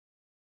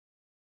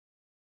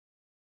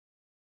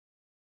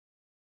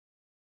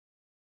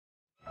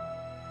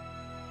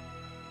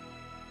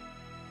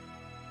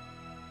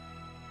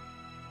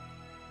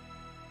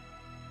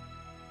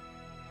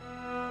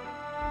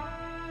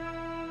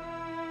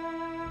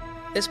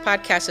This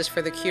podcast is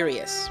for the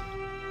curious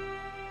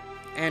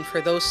and for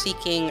those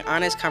seeking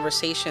honest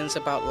conversations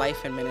about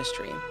life and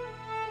ministry.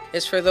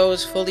 It's for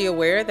those fully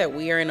aware that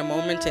we are in a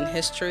moment in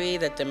history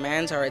that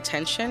demands our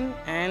attention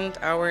and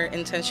our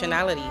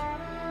intentionality.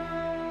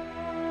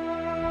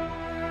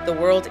 The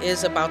world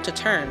is about to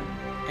turn,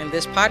 and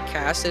this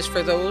podcast is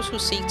for those who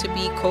seek to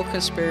be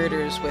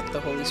co-conspirators with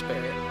the Holy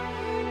Spirit.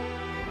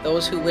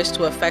 Those who wish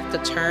to effect a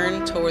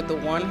turn toward the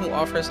one who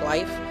offers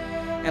life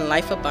and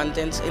life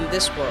abundance in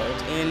this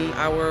world, in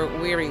our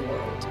weary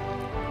world.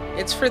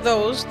 It's for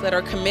those that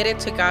are committed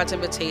to God's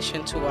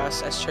invitation to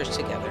us as church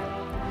together,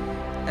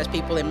 as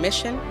people in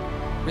mission,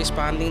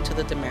 responding to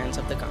the demands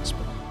of the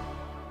gospel.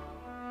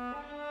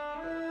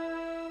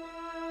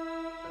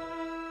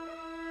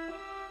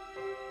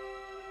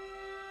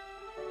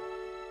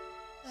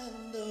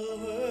 And the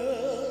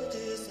world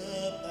is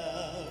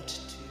about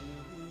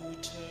to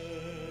turn.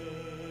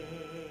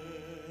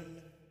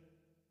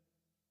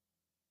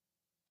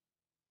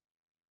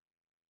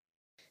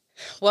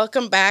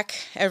 Welcome back,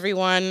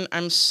 everyone.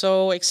 I'm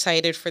so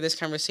excited for this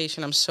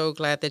conversation. I'm so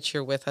glad that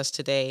you're with us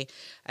today.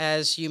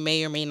 As you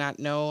may or may not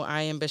know,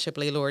 I am Bishop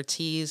Slagle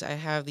Ortiz. I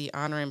have the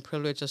honor and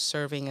privilege of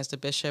serving as the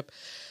Bishop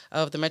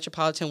of the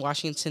Metropolitan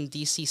Washington,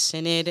 D.C.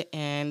 Synod.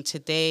 And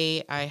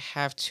today I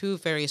have two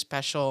very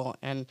special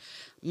and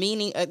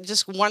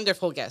just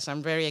wonderful guests.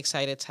 I'm very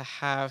excited to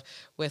have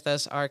with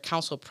us our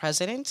Council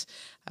President,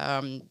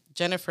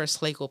 Jennifer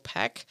Slagle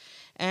Peck,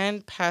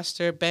 and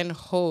Pastor Ben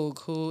Hogue,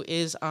 who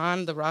is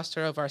on the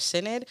roster of our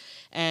Synod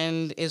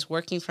and is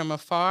working from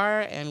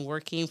afar and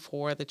working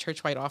for the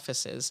church-wide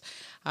offices.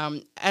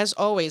 As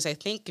always, I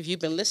think if you've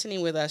been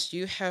listening with us,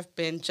 you have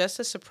been just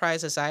as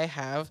surprised as I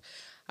have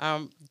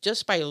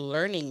just by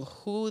learning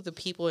who the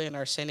people in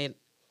our Synod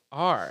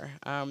are.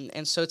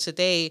 And so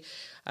today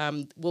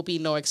will be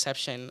no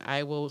exception.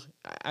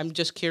 I'm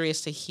just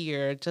curious to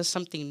hear just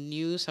something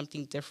new,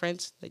 something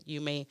different that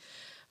you may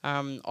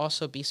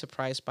also be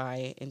surprised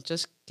by, and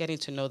just getting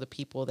to know the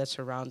people that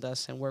surround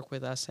us and work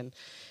with us and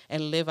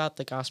live out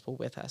the gospel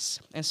with us.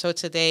 And so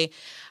today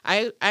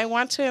I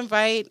want to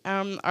invite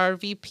our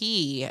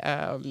VP,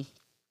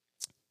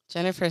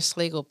 Jennifer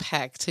Slagle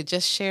Peck, to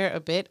just share a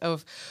bit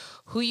of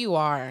who you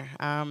are.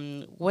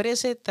 What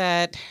is it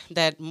that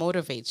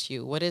motivates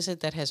you? What is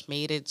it that has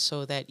made it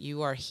so that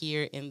you are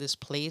here in this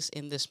place,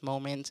 in this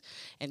moment,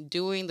 and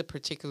doing the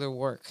particular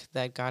work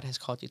that God has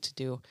called you to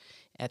do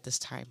at this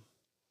time?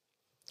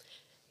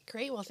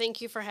 Great. Well,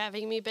 thank you for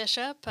having me,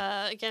 Bishop.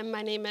 Again,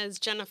 my name is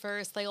Jennifer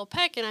Slagle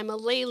Peck, and I'm a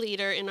lay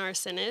leader in our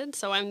Synod.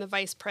 So I'm the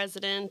vice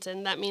president,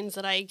 and that means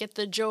that I get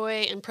the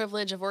joy and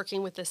privilege of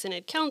working with the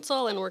Synod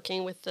Council and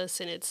working with the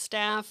Synod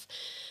staff.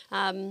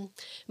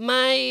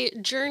 My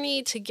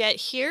journey to get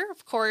here,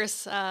 of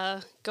course,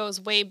 goes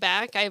way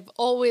back. I've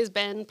always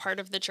been part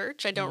of the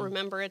church. I don't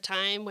remember a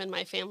time when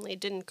my family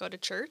didn't go to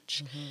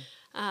church.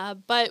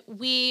 But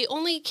we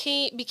only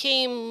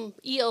became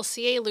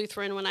ELCA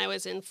Lutheran when I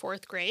was in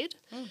 4th grade.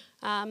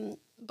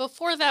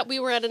 Before that, we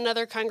were at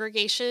another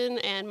congregation,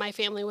 and my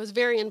family was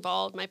very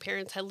involved. My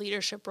parents had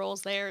leadership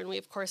roles there, and we,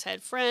 of course,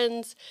 had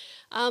friends.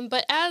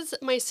 But as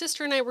my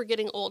sister and I were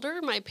getting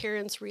older, my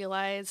parents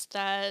realized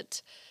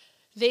that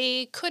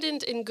they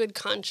couldn't, in good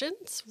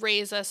conscience,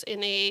 raise us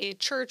in a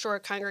church or a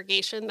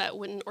congregation that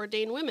wouldn't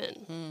ordain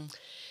women.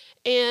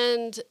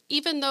 And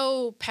even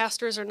though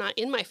pastors are not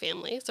in my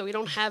family, so we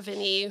don't have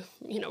any,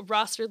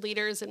 rostered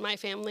leaders in my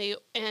family,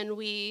 and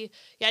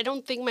I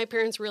don't think my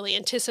parents really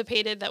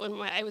anticipated that when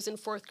I was in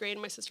 4th grade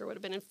and my sister would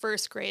have been in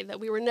 1st grade, that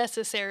we were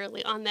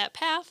necessarily on that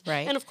path.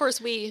 Right. And of course,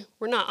 we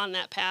were not on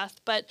that path,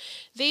 but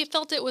they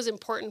felt it was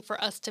important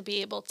for us to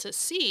be able to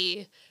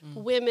see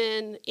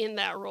women in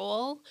that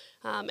role,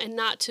 and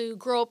not to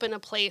grow up in a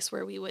place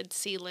where we would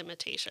see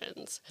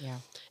limitations. Yeah.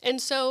 And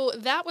so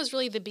that was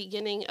really the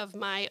beginning of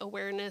my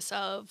awareness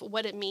of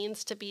what it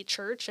means to be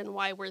church and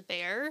why we're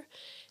there,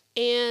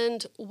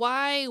 and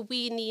why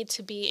we need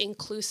to be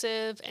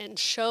inclusive and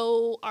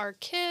show our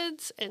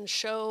kids and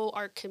show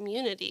our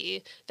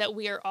community that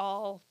we are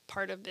all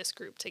part of this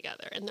group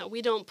together and that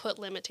we don't put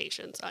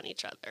limitations on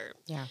each other.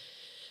 Yeah.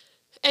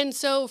 And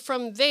so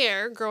from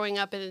there, growing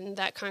up in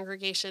that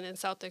congregation in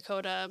South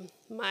Dakota,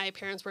 my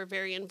parents were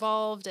very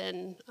involved,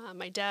 and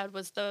my dad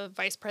was the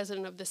vice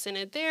president of the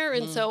Synod there,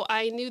 and so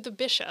I knew the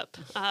bishop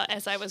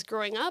as I was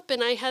growing up,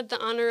 and I had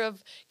the honor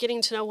of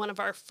getting to know one of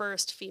our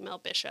first female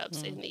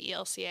bishops in the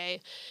ELCA.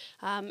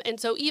 And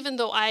so even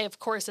though I, of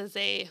course, as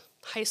a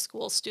high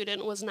school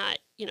student was not,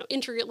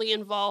 intricately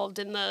involved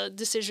in the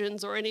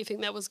decisions or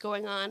anything that was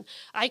going on,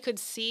 I could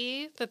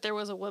see that there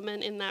was a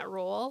woman in that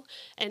role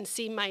and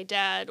see my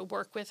dad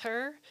work with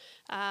her.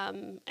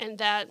 And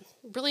that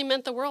really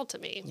meant the world to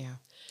me. Yeah.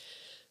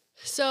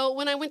 So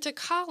when I went to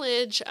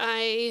college,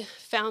 I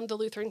found the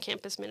Lutheran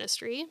Campus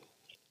Ministry.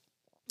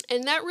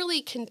 And that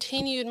really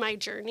continued my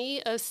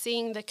journey of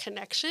seeing the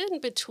connection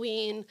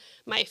between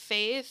my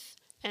faith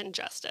and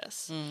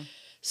justice.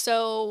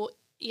 So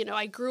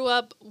I grew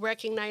up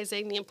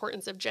recognizing the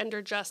importance of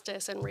gender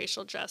justice and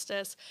racial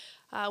justice.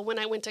 When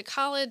I went to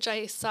college,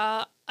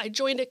 I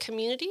joined a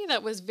community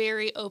that was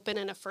very open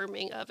and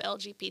affirming of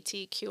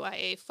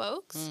LGBTQIA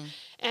folks.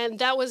 And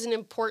that was an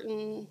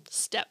important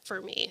step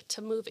for me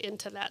to move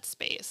into that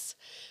space.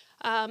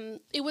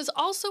 It was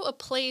also a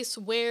place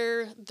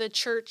where the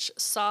church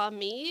saw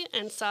me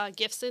and saw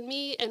gifts in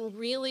me and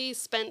really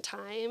spent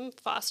time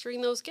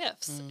fostering those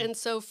gifts. And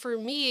so for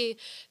me,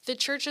 the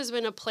church has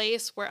been a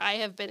place where I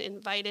have been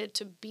invited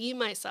to be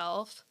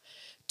myself,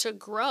 to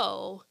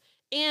grow,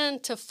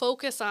 and to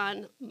focus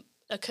on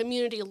a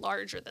community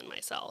larger than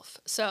myself.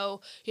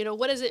 So,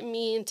 what does it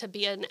mean to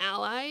be an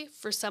ally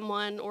for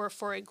someone or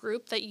for a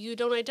group that you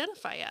don't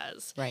identify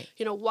as? Right.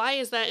 Why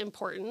is that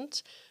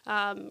important?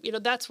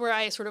 That's where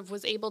I sort of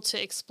was able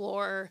to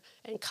explore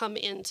and come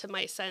into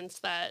my sense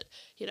that,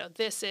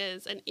 this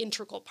is an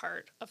integral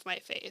part of my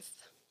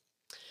faith.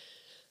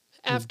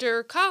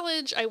 After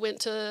college, I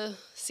went to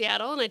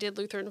Seattle and I did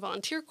Lutheran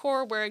Volunteer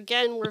Corps, where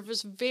again, we're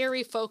just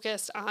very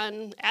focused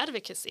on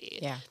advocacy.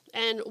 Yeah.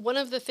 And one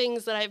of the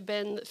things that I've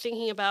been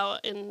thinking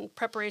about in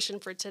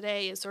preparation for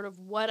today is sort of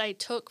what I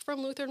took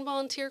from Lutheran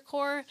Volunteer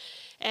Corps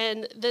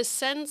and the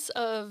sense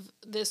of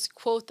this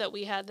quote that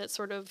we had that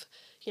sort of,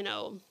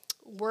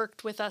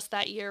 worked with us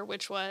that year,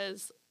 which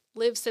was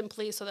live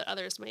simply so that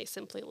others may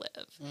simply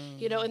live.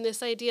 And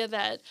this idea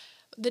that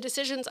the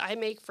decisions I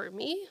make for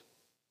me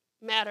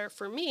matter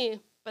for me,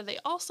 but they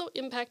also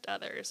impact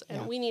others,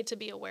 and we need to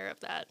be aware of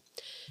that.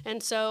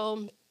 And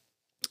so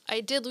I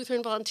did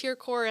Lutheran Volunteer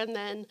Corps, and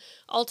then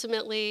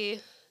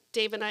ultimately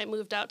Dave and I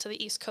moved out to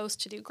the East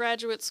Coast to do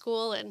graduate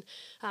school, and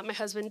my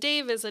husband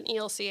Dave is an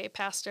ELCA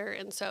pastor,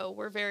 and so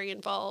we're very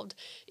involved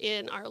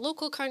in our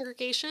local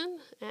congregation,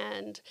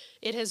 and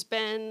it has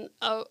been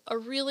a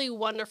really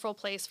wonderful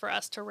place for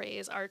us to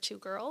raise our two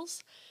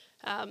girls.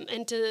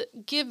 And to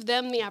give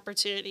them the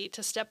opportunity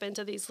to step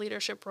into these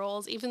leadership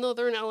roles, even though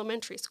they're in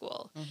elementary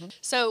school.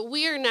 So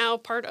we are now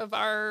part of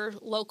our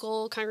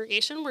local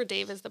congregation where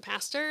Dave is the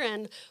pastor.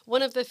 And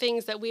one of the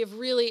things that we have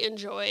really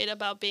enjoyed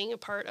about being a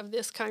part of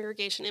this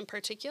congregation in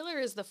particular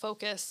is the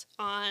focus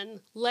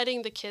on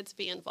letting the kids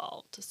be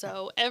involved.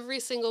 So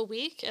every single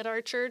week at our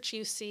church,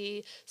 you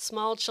see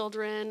small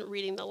children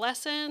reading the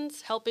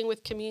lessons, helping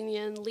with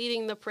communion,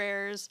 leading the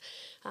prayers,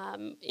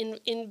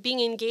 in being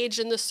engaged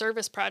in the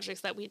service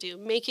projects that we do,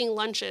 making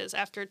lunches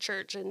after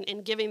church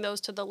and giving those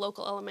to the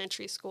local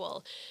elementary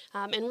school,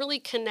 and really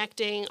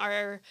connecting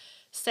our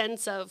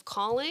sense of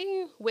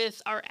calling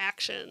with our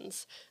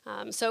actions.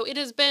 So it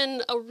has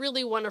been a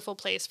really wonderful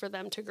place for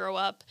them to grow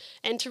up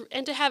and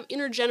to have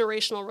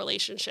intergenerational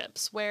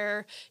relationships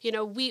where,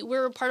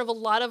 we're a part of a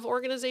lot of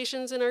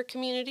organizations in our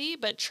community,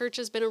 but church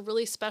has been a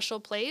really special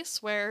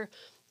place where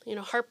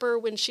Harper,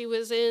 when she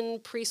was in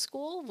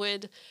preschool,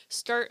 would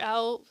start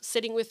out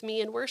sitting with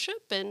me in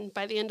worship, and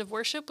by the end of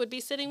worship would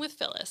be sitting with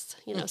Phyllis,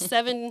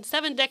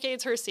 seven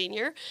decades her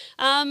senior.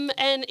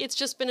 And it's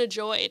just been a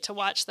joy to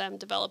watch them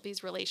develop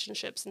these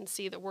relationships and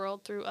see the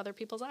world through other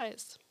people's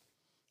eyes.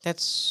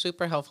 That's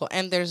super helpful.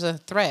 And there's a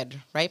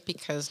thread, right?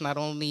 Because not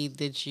only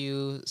did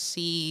you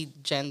see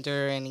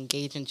gender and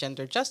engage in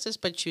gender justice,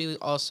 but you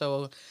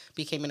also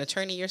became an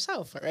attorney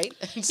yourself, right?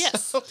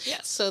 Yes.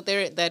 Yes. So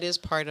that is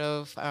part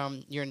of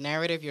your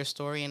narrative, your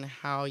story, and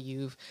how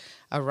you've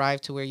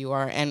arrived to where you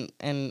are. And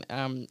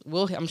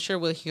I'm sure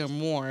we'll hear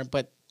more,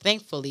 but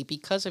thankfully,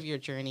 because of your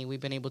journey, we've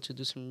been able to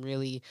do some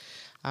really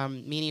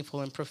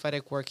meaningful and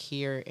prophetic work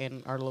here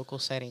in our local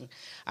setting.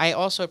 I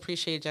also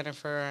appreciate,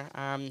 Jennifer,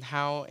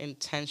 how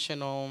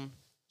intentional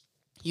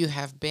you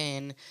have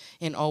been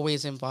in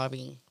always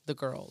involving the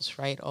girls,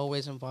 right?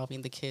 Always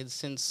involving the kids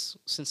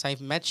since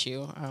I've met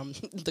you.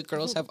 The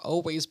girls have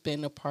always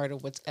been a part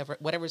of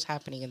whatever's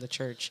happening in the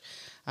church.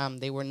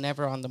 They were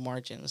never on the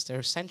margins.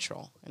 They're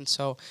central. And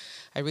so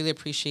I really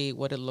appreciate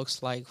what it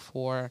looks like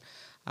for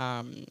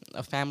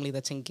a family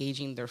that's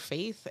engaging their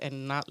faith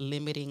and not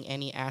limiting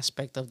any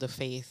aspect of the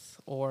faith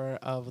or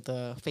of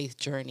the faith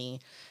journey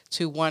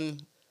to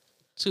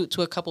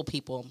a couple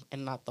people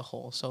and not the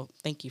whole. So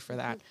thank you for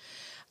that.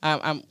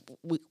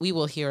 We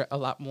will hear a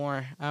lot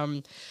more.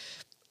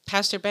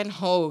 Pastor Ben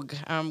Hogue,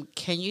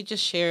 can you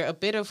just share a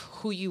bit of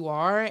who you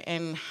are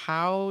and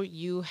how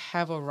you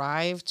have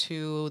arrived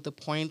to the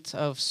point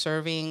of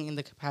serving in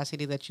the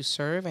capacity that you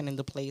serve and in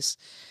the place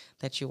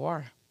that you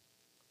are?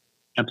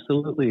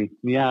 Absolutely.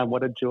 Yeah,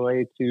 what a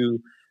joy to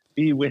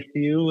be with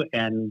you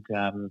and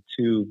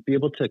to be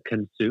able to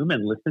consume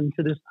and listen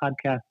to this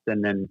podcast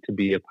and then to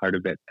be a part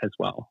of it as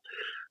well.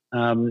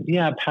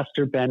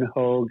 Pastor Ben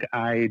Hogue,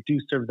 I do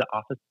serve the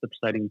office of the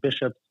presiding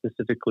bishop,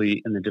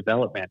 specifically in the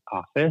development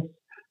office.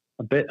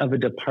 A bit of a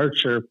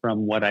departure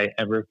from what I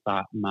ever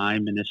thought my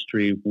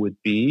ministry would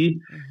be.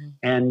 Mm-hmm.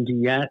 And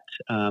yet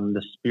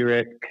the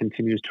Spirit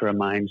continues to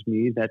remind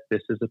me that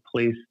this is a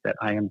place that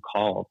I am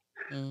called.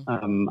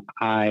 Mm-hmm.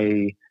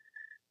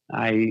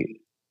 I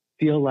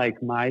feel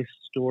like my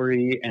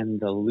story and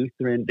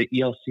the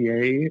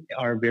ELCA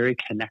are very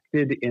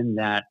connected in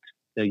that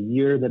the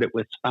year that it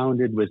was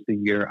founded was the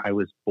year I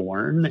was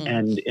born, mm-hmm.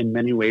 and in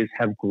many ways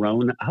have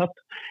grown up.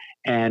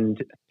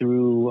 And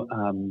through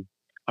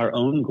our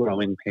own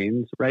growing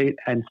pains, right?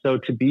 And so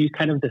to be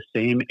kind of the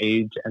same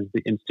age as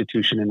the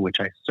institution in which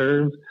I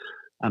serve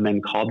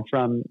and called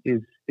from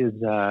is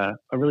a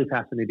really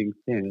fascinating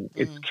thing.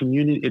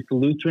 It's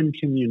Lutheran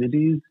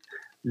communities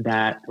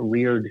that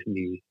reared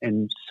me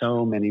in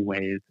so many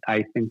ways.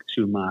 I think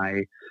to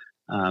my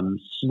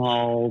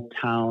small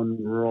town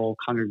rural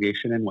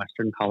congregation in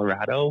Western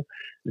Colorado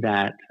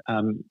that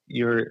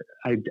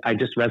I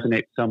just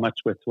resonate so much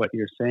with what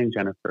you're saying,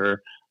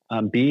 Jennifer.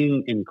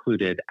 Being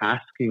included,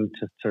 asking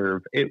to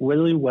serve. It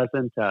really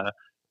wasn't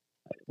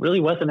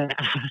an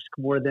ask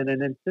more than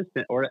an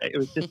insistence, or it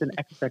was just an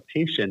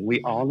expectation.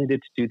 We all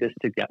needed to do this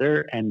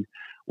together, and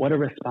what a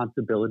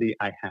responsibility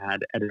I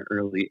had at an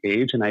early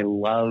age, and I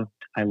loved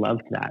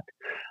that.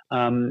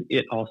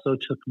 It also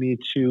took me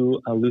to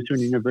a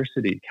Lutheran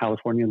university,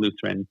 California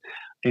Lutheran,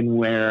 in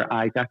where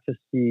I got to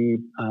see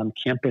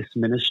campus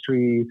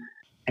ministry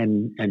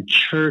and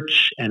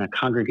church and a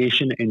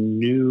congregation in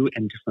new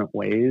and different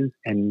ways,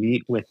 and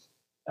meet with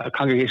a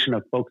congregation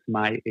of folks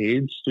my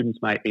age, students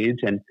my age,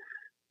 and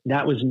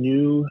that was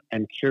new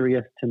and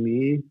curious to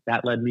me.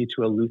 That led me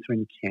to a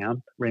Lutheran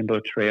camp, Rainbow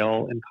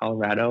Trail in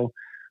Colorado,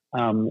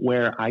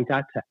 where I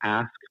got to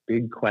ask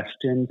big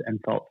questions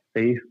and felt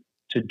safe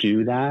to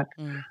do that.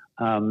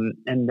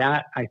 And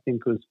that, I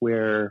think, was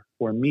where,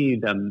 for me,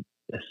 the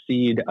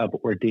seed of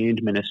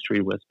ordained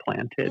ministry was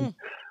planted.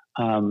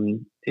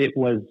 It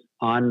was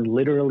on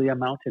literally a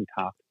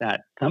mountaintop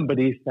that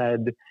somebody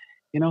said,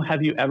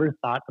 have you ever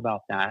thought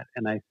about that?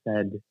 And I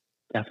said,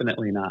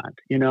 definitely not.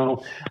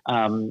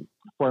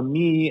 For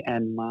me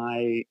and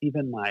my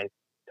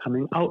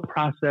coming out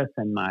process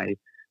and my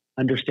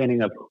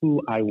understanding of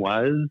who I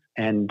was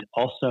and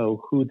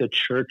also who the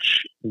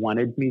church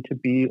wanted me to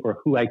be or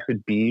who I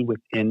could be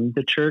within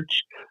the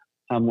church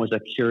was a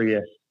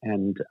curious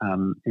and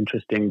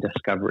interesting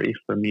discovery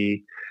for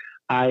me.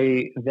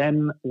 I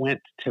then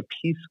went to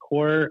Peace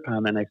Corps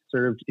and I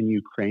served in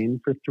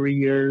Ukraine for 3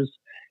 years.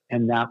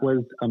 And that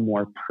was a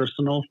more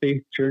personal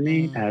faith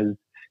journey as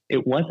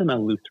it wasn't a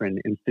Lutheran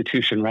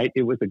institution, right?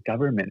 It was a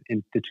government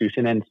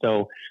institution. And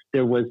so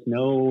there was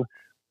no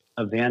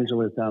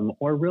evangelism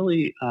or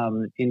really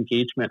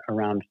engagement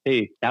around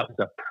faith. That was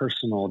a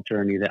personal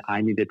journey that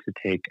I needed to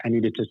take. I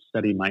needed to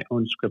study my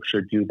own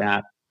scripture, do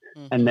that.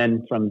 And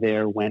then from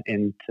there went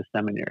into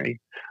seminary.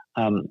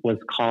 Was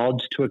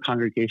called to a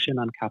congregation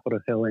on Capitol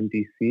Hill in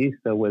D.C.,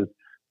 so was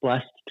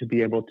blessed to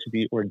be able to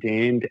be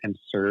ordained and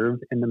serve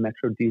in the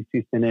Metro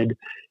D.C. Synod.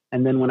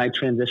 And then when I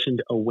transitioned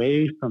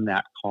away from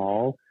that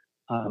call,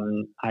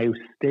 I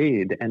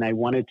stayed and I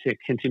wanted to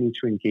continue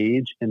to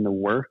engage in the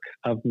work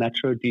of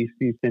Metro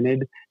D.C.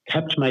 Synod,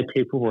 kept my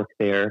paperwork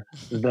there,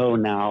 though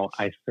now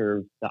I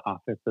serve the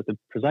office of the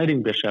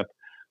presiding bishop.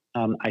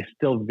 I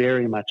still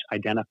very much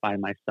identify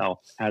myself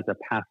as a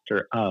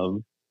pastor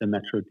of the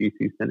Metro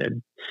D.C.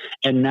 Synod.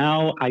 And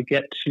now I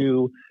get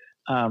to,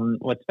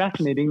 what's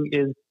fascinating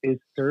is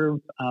serve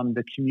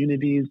the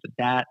communities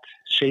that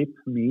shape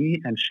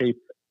me and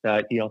shape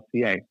the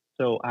ELCA.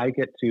 So I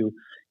get to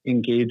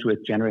engage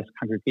with generous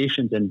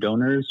congregations and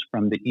donors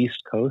from the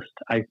East Coast.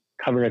 I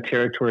cover a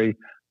territory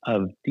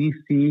of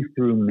D.C.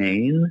 through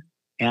Maine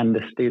and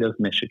the state of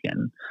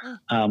Michigan,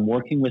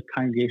 working with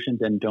congregations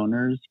and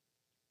donors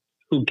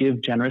who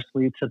give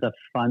generously to the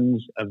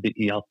funds of the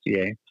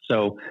ELCA.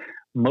 So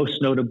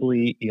most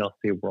notably,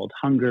 ELCA World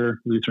Hunger,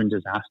 Lutheran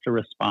Disaster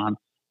Response,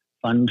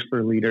 Fund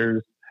for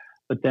Leaders,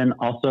 but then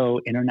also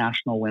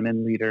International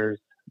Women Leaders,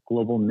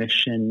 Global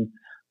Mission,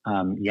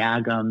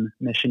 YAGM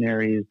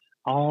missionaries,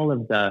 all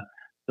of the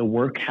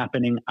work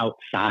happening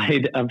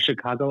outside of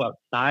Chicago,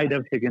 outside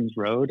of Higgins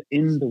Road,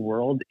 in the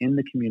world, in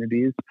the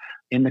communities,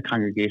 in the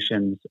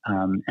congregations.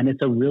 And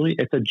it's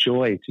a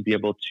joy to be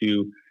able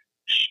to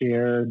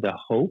share the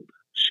hope,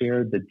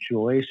 share the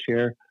joy,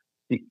 share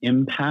the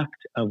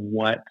impact of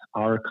what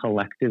our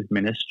collective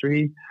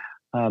ministry,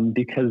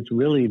 because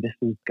really this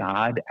is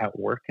God at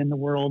work in the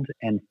world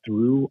and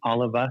through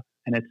all of us.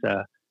 And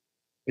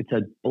it's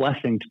a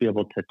blessing to be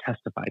able to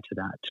testify to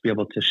that, to be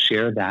able to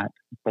share that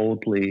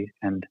boldly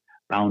and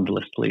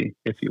boundlessly,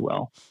 if you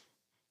will.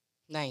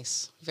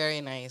 Nice. Very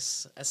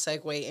nice. A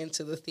segue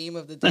into the theme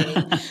of the day.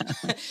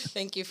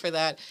 Thank you for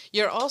that.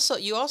 You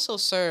also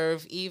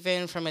serve,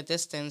 even from a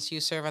distance, you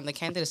serve on the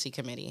candidacy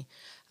committee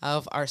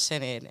of our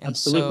synod. And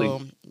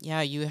Absolutely. So,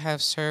 you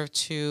have served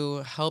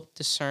to help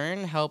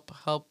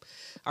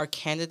our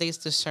candidates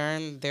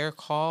discern their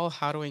call,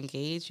 how to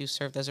engage. You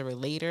served as a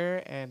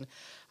relator and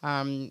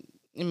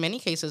in many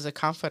cases, a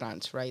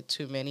confidant, right,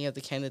 to many of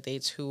the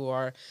candidates who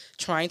are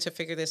trying to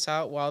figure this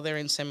out while they're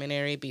in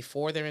seminary,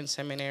 before they're in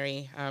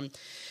seminary.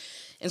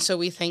 And so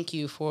we thank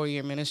you for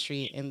your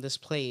ministry in this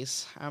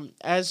place.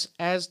 As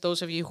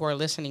those of you who are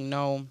listening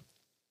know,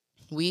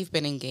 we've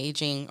been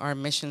engaging our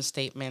mission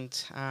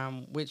statement,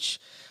 which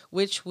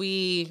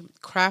we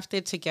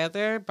crafted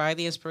together by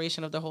the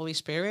inspiration of the Holy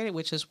Spirit,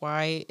 which is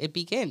why it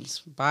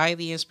begins, by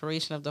the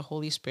inspiration of the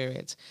Holy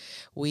Spirit.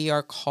 We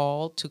are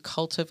called to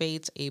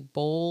cultivate a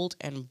bold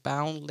and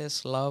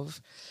boundless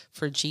love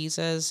for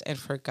Jesus and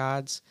for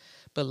God's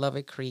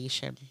beloved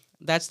creation.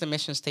 That's the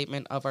mission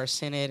statement of our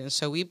synod. And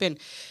so we've been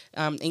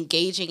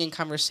engaging in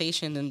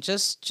conversation and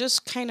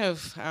just kind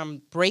of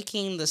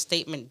breaking the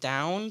statement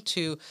down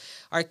to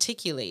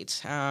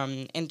articulate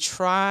and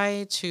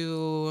try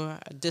to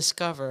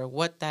discover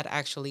what that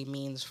actually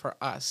means for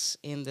us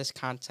in this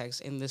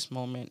context, in this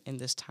moment, in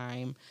this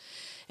time.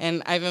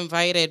 And I've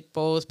invited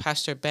both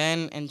Pastor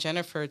Ben and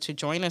Jennifer to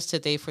join us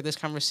today for this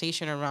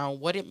conversation around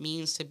what it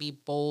means to be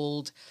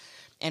bold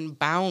and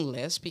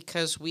boundless,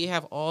 because we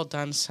have all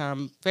done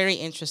some very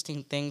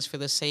interesting things for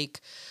the sake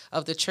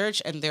of the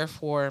church and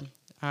therefore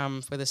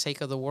for the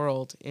sake of the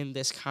world in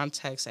this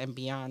context and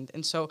beyond.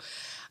 And so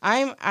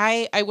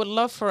I would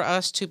love for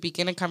us to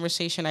begin a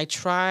conversation.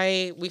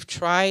 We've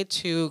tried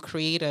to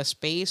create a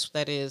space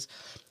that is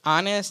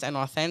honest and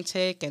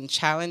authentic and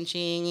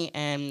challenging,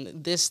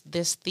 and this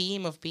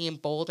theme of being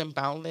bold and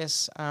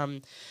boundless,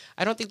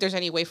 I don't think there's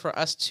any way for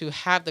us to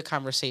have the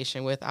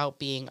conversation without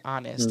being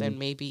honest and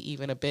maybe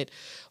even a bit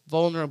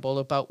vulnerable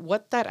about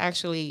what that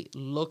actually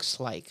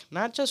looks like.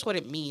 Not just what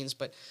it means,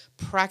 but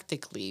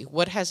practically,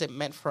 what has it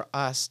meant for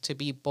us to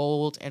be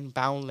bold and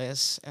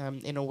boundless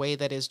in a way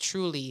that is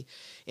truly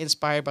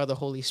inspired by the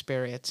Holy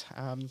Spirit,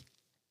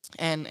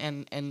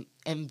 and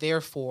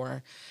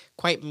therefore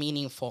quite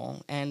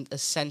meaningful and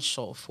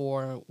essential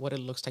for what it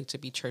looks like to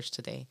be church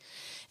today.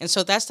 And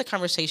so that's the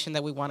conversation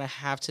that we want to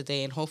have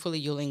today, and hopefully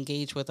you'll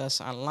engage with us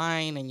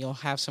online and you'll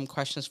have some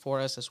questions for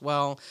us as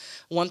well.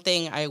 One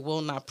thing I will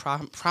not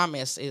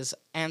promise is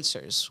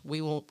answers.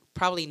 We will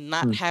probably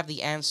not have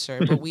the answer,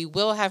 but we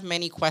will have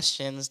many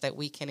questions that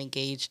we can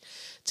engage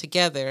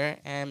together,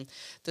 and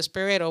the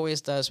Spirit always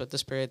does what the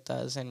Spirit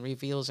does and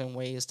reveals in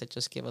ways that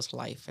just give us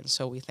life, and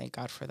so we thank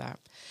God for that.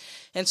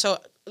 And so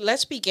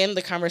let's begin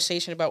the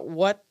conversation about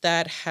what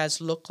that has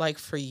looked like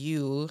for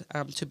you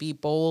to be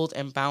bold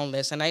and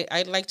boundless. And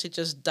I'd like to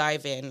just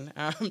dive in.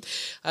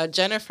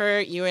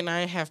 Jennifer, you and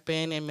I have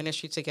been in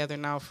ministry together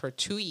now for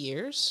 2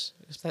 years.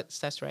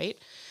 That's right.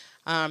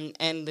 And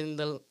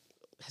then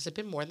has it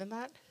been more than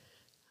that?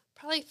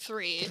 Probably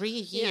 3. 3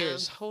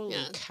 years. Yeah. Holy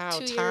cow,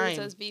 2 time. years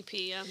as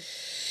VP, yeah.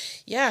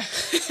 Yeah,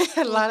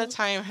 a lot of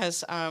time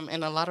has,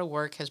 and a lot of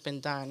work has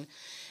been done.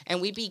 And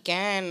we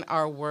began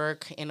our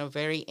work in a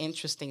very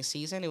interesting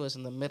season. It was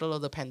in the middle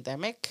of the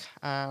pandemic,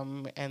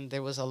 and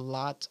there was a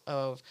lot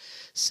of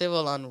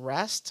civil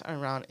unrest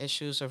around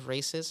issues of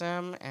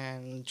racism,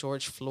 and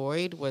George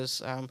Floyd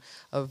was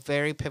a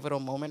very pivotal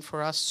moment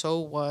for us. So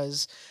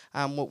was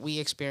what we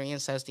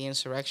experienced as the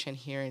insurrection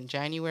here in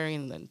January,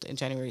 in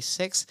January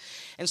 6th.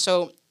 And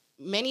so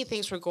many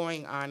things were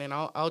going on, and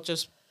I'll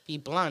just be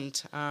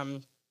blunt.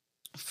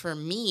 For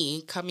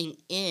me, coming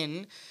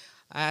in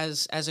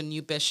as a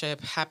new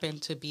bishop,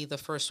 happened to be the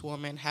first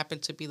woman,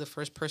 happened to be the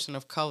first person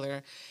of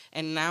color,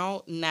 and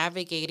now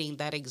navigating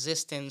that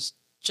existence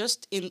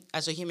just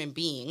as a human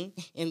being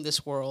in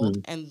this world,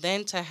 and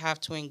then to have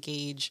to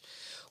engage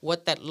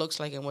what that looks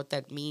like and what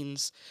that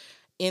means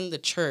in the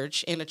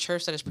church, in a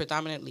church that is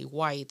predominantly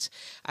white.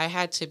 I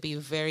had to be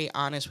very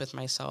honest with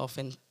myself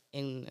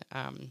in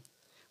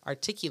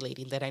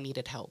articulating that I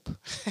needed help,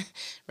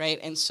 right?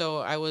 And so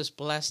I was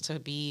blessed to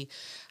be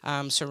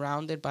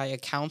surrounded by a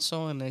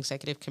council and an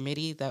executive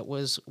committee that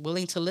was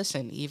willing to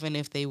listen, even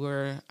if they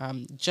were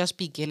just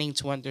beginning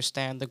to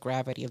understand the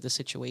gravity of the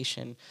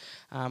situation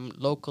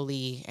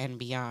locally and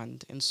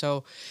beyond. And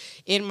so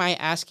in my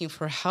asking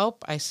for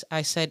help, I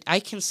said, I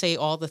can say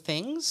all the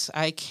things.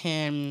 I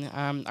can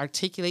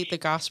articulate the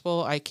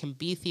gospel. I can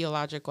be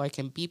theological. I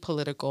can be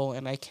political.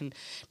 And I can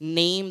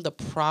name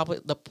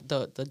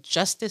the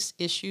justice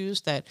issues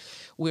that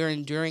we're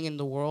enduring in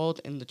the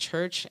world, in the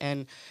church,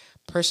 and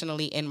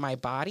personally in my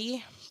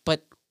body.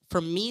 But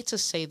for me to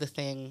say the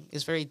thing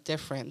is very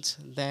different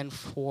than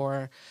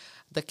for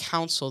the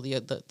council,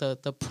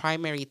 the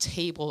primary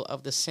table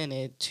of the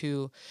synod,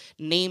 to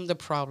name the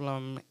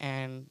problem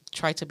and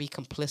try to be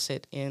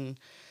complicit in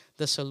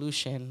the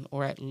solution,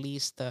 or at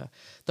least the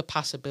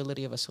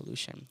possibility of a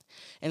solution.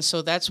 And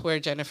so that's where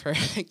Jennifer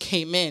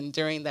came in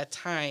during that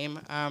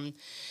time,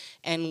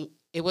 and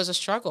it was a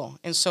struggle.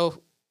 And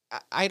so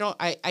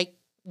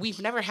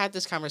we've never had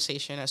this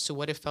conversation as to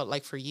what it felt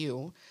like for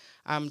you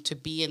to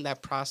be in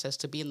that process,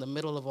 to be in the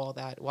middle of all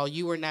that while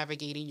you were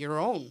navigating your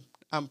own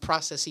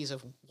processes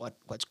of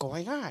what's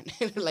going on,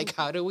 like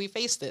how do we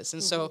face this?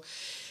 And so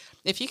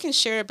if you can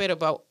share a bit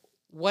about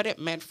what it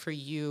meant for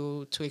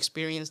you to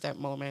experience that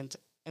moment,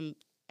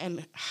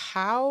 and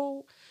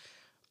how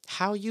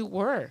you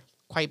were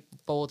quite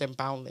bold and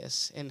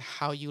boundless in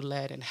how you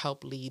led and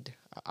helped lead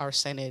our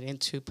synod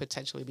into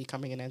potentially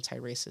becoming an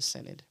anti-racist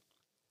synod.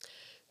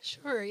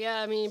 Sure,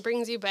 yeah. I mean, it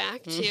brings you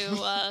back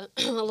to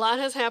a lot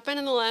has happened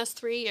in the last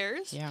 3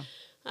 years. Yeah.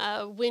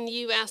 When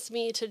you asked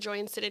me to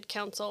join Synod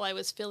Council, I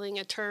was filling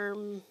a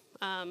term,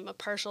 a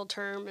partial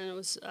term, and it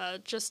was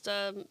just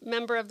a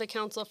member of the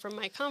council from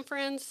my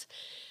conference.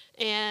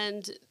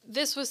 And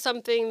this was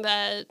something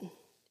that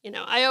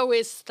I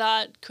always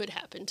thought could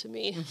happen to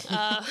me,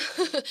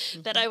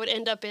 that I would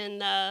end up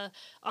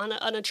on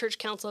a church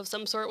council of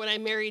some sort. When I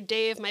married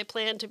Dave, my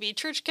plan to be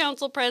church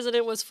council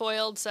president was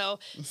foiled, so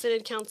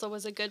Synod council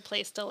was a good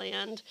place to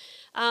land.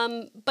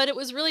 But it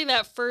was really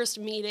that first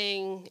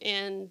meeting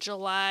in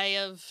July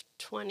of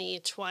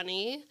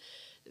 2020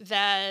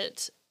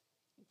 that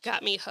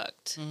got me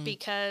hooked,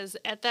 because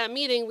at that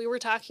meeting we were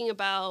talking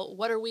about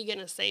what are we going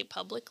to say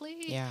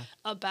publicly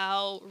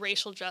about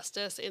racial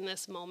justice in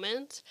this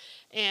moment.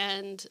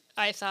 And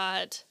I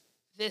thought,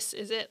 this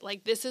is it.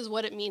 Like, this is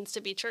what it means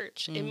to be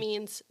church. It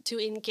means to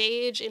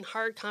engage in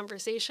hard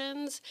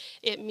conversations.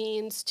 It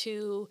means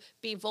to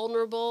be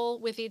vulnerable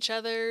with each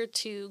other,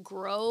 to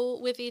grow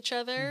with each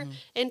other,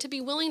 and to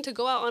be willing to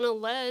go out on a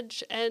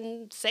ledge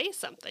and say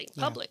something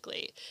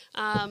publicly.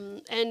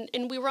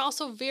 And we were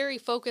also very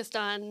focused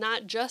on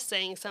not just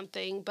saying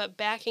something, but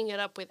backing it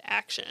up with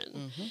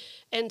action.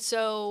 And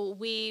so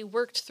we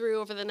worked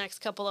through over the next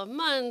couple of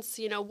months,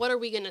 what are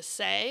we going to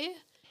say?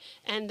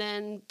 And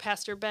then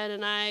Pastor Ben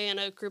and I and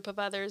a group of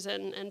others,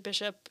 and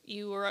Bishop,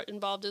 you were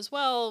involved as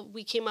well,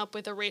 we came up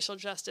with a racial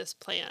justice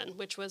plan,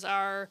 which was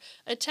our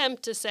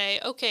attempt to say,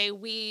 okay,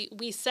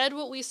 we said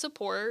what we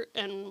support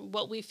and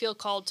what we feel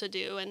called to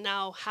do, and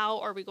now how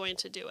are we going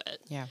to do it?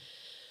 Yeah.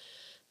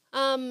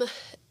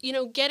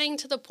 Getting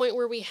to the point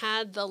where we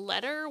had the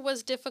letter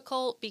was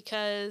difficult,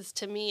 because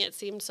to me it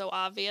seemed so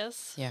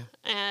obvious. Yeah.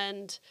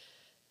 And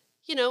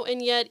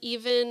yet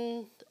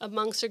even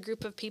amongst a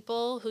group of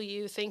people who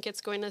you think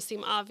it's going to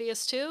seem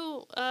obvious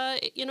to,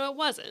 it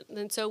wasn't.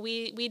 And so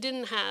we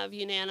didn't have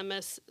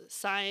unanimous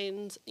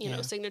signs,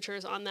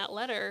 signatures on that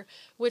letter,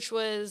 which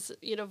was,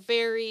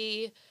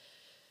 very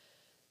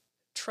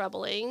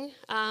troubling.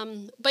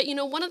 But,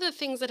 one of the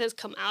things that has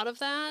come out of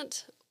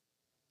that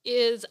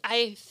is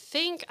I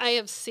think I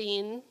have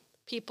seen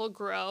people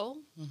grow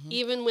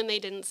even when they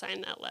didn't sign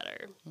that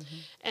letter.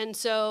 And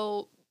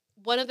so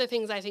one of the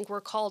things I think we're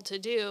called to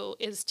do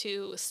is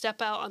to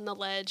step out on the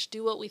ledge,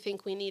 do what we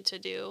think we need to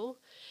do,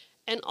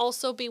 and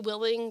also be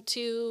willing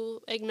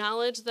to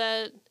acknowledge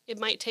that it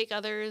might take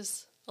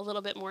others a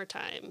little bit more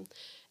time,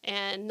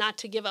 and not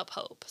to give up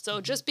hope.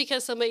 So just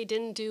because somebody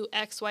didn't do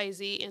X, Y,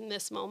 Z in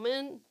this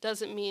moment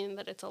doesn't mean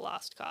that it's a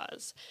lost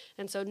cause.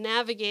 And so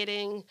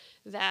navigating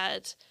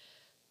that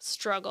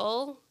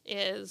struggle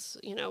is,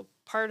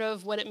 part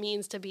of what it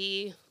means to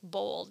be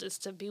bold, is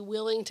to be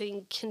willing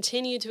to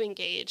continue to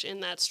engage in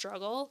that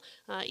struggle,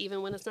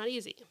 even when it's not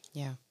easy.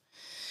 Yeah.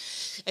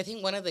 I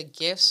think one of the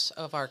gifts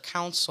of our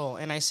council,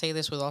 and I say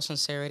this with all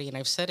sincerity, and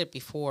I've said it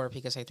before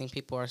because I think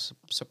people are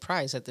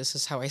surprised that this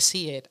is how I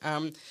see it,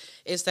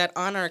 is that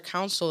on our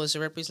council is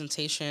a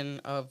representation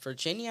of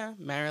Virginia,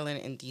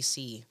 Maryland, and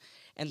D.C.,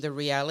 and the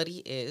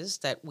reality is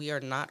that we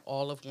are not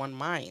all of one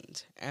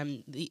mind.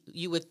 And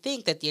you would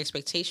think that the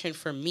expectation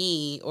for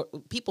me, or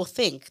people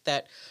think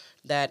that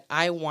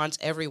I want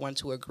everyone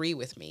to agree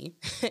with me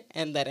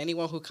and that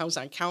anyone who comes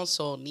on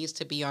council needs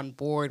to be on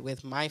board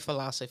with my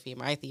philosophy,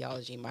 my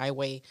theology, my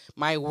way,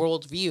 my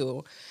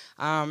worldview.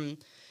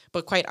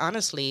 But quite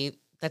honestly,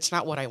 that's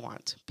not what I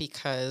want,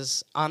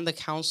 because on the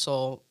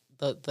council,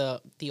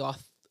 the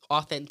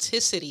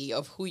authenticity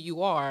of who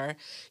you are,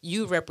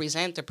 you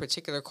represent a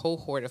particular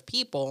cohort of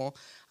people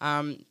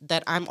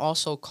that I'm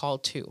also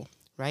called to,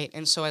 right?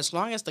 And so as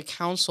long as the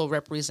council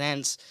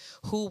represents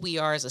who we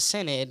are as a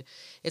synod,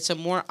 it's a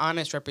more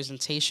honest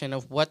representation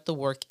of what the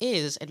work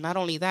is. And not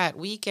only that,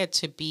 we get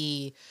to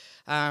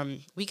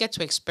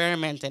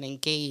experiment and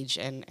engage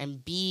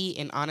and be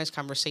in honest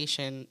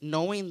conversation,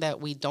 knowing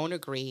that we don't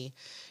agree,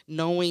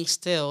 knowing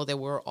still that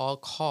we're all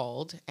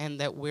called and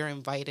that we're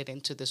invited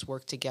into this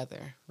work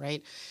together,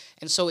 right?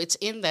 And so it's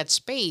in that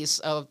space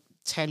of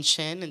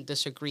tension and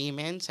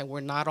disagreement, and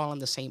we're not all on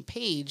the same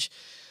page,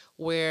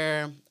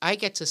 where I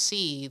get to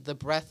see the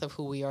breadth of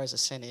who we are as a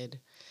synod,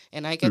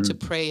 and I get to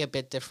pray a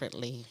bit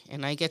differently,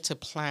 and I get to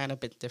plan a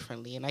bit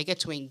differently, and I get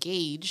to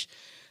engage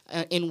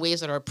in ways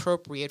that are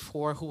appropriate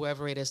for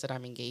whoever it is that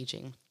I'm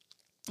engaging.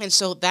 And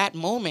so that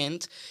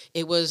moment,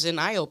 it was an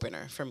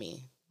eye-opener for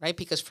me, right?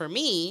 Because for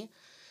me,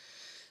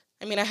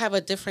 I have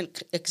a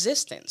different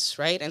existence,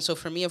 right? And so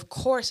for me, of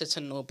course, it's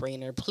a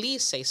no-brainer.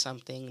 Please say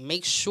something.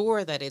 Make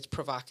sure that it's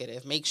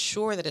provocative. Make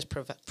sure that it's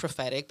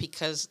prophetic,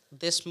 because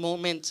this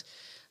moment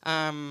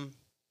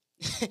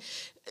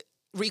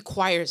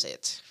requires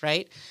it,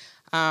 right?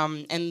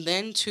 And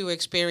then to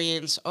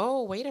experience,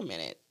 oh, wait a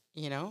minute,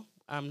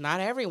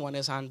 not everyone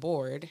is on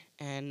board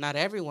and not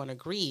everyone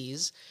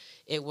agrees.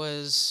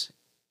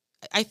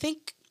 I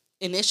think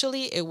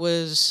initially it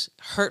was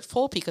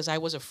hurtful because I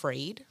was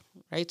afraid,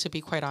 right? To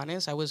be quite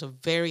honest, I was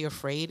very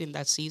afraid in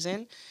that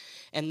season.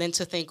 And then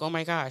to think, oh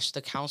my gosh,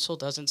 the council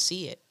doesn't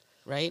see it,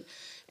 right?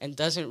 And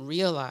doesn't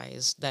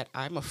realize that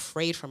I'm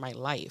afraid for my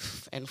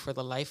life and for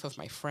the life of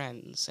my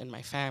friends and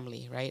my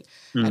family, right?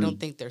 I don't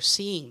think they're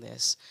seeing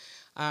this.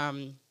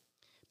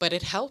 But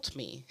it helped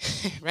me,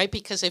 right?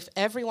 Because if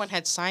everyone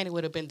had signed, it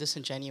would have been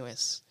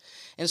disingenuous.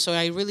 And so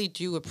I really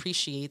do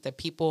appreciate that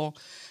people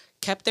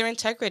kept their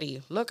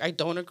integrity. Look, I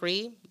don't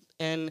agree,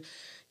 and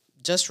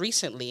just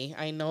recently,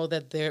 I know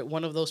that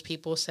one of those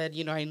people said,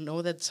 I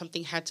know that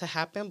something had to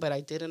happen, but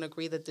I didn't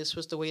agree that this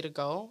was the way to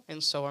go.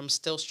 And so I'm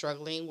still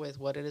struggling with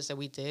what it is that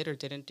we did or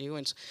didn't do.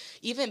 And so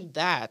even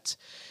that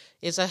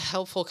is a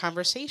helpful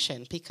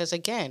conversation because,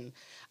 again,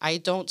 I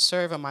don't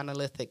serve a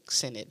monolithic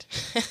synod.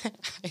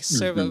 I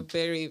serve a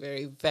very,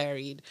 very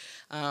varied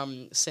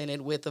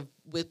synod with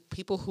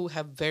people who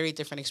have very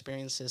different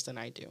experiences than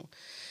I do.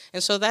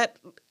 And so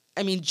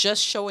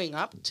just showing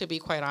up, to be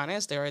quite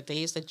honest, there are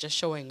days that just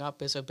showing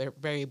up is a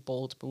very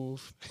bold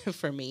move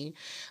for me.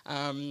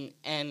 And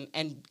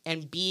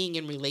being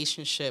in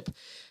relationship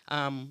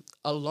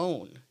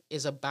alone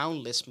is a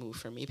boundless move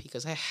for me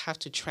because I have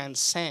to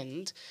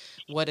transcend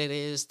what it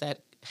is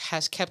that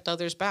has kept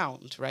others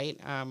bound, right?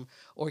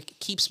 Or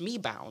keeps me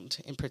bound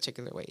in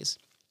particular ways.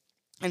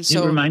 And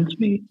so it reminds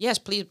me. Yes,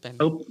 please, Ben.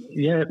 Oh,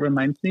 yeah, it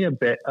reminds me a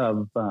bit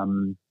of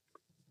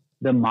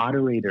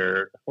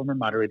the former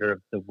moderator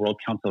of the World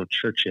Council of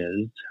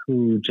Churches,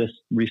 who just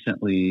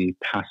recently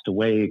passed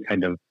away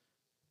kind of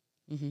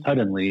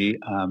suddenly.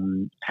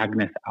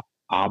 Agnes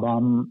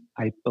Abam,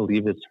 I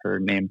believe is her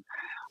name,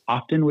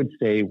 often would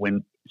say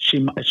when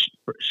she's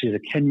a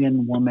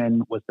Kenyan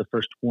woman, was the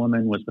first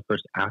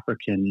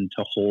African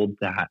to hold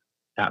that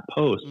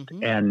post.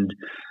 And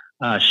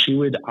she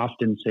would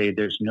often say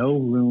there is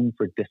room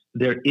for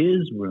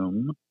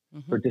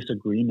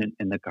disagreement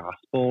in the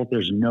gospel.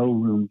 There's no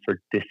room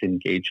for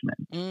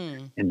disengagement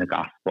in the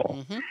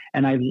gospel.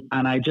 And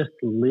I just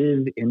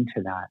live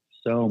into that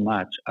so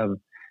much of,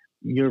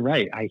 you're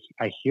right. I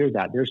hear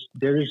that.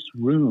 There's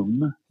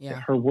room. Yeah.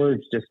 Her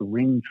words just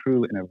ring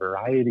true in a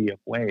variety of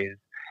ways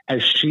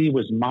as she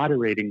was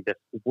moderating this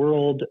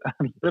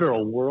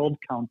literal world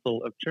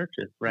council of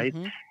churches, right?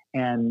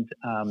 And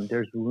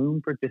there's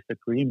room for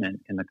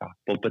disagreement in the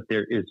gospel, but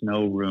there is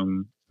no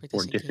room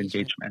for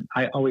disengagement.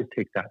 I always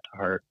take that to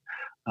heart.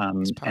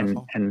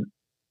 And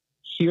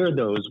hear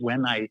those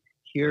when I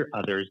hear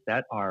others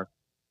that are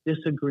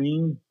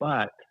disagreeing,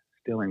 but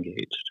still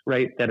engaged,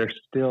 right? That are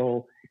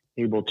still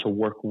able to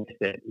work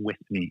with it with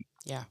me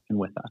and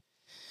with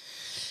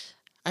us.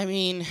 I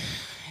mean,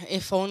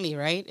 if only,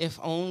 right? If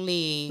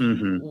only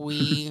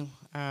we,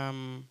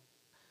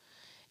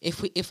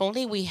 if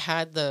only we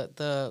had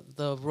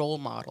the role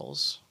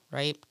models,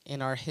 right,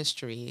 in our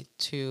history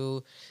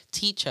to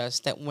teach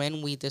us that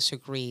when we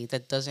disagree,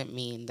 that doesn't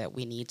mean that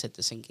we need to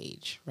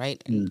disengage,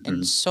 right?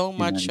 And so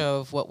much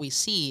of what we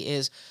see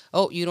is,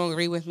 oh, you don't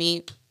agree with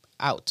me,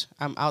 out.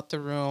 I'm out the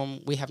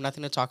room. We have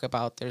nothing to talk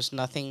about. There's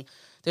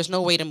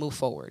no way to move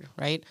forward,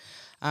 right?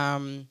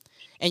 And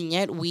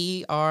yet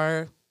we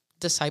are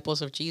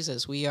disciples of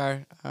Jesus. We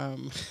are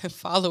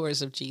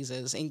followers of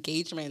Jesus.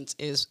 Engagement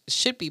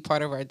should be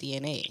part of our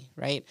DNA,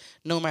 right?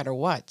 No matter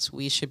what,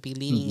 we should be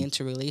leaning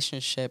into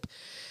relationship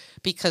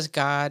because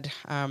God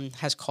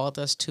has called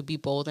us to be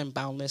bold and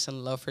boundless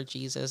in love for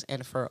Jesus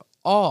and for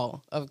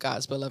all of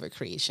God's beloved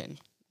creation,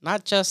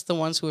 not just the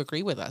ones who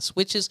agree with us,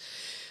 which is,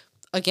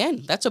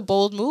 again, that's a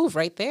bold move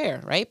right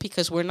there, right?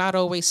 Because we're not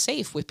always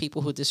safe with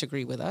people who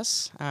disagree with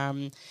us.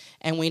 And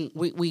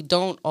we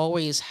don't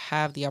always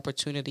have the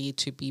opportunity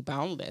to be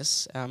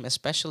boundless,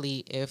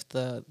 especially if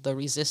the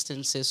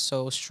resistance is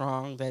so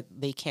strong that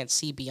they can't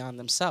see beyond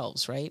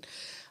themselves, right?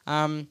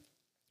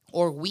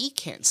 Or we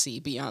can't see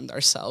beyond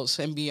ourselves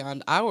and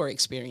beyond our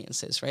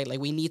experiences, right? Like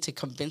we need to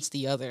convince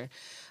the other.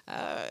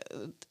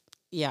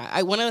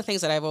 One of the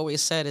things that I've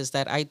always said is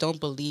that I don't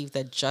believe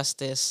that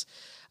justice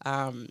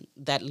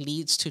that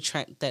leads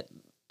to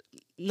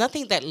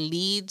nothing that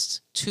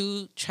leads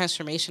to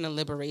transformation and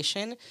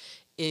liberation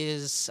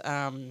is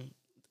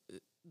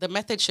the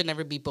method should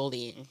never be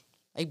bullying.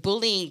 Like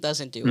bullying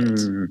doesn't do it,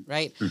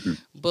 right?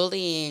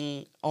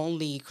 Bullying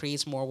only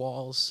creates more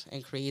walls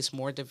and creates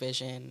more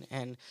division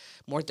and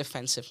more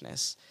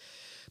defensiveness.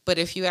 But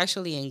if you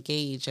actually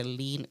engage and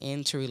lean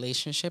into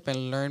relationship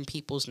and learn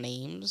people's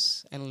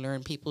names and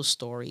learn people's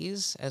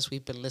stories, as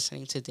we've been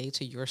listening today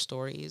to your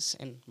stories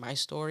and my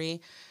story,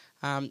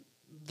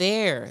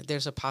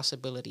 there's a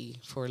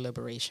possibility for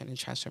liberation and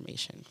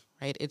transformation,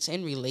 right? It's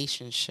in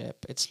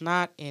relationship. It's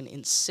not in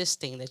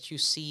insisting that you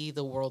see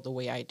the world the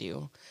way I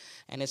do.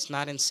 And it's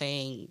not in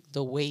saying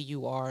the way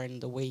you are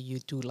and the way you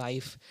do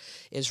life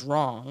is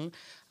wrong,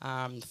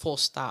 full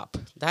stop.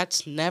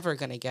 That's never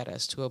going to get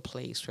us to a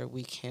place where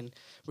we can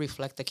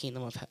reflect the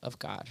kingdom of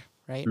God,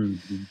 right?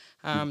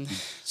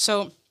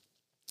 So,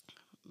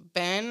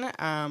 Ben,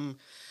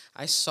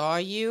 I saw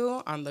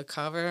you on the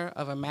cover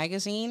of a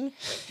magazine,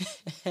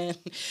 and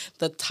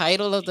the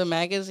title of the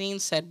magazine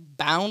said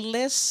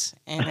Boundless,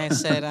 and I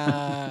said,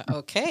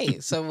 okay,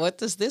 so what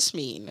does this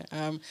mean?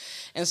 And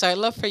so I'd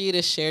love for you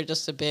to share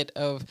just a bit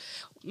of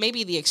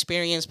maybe the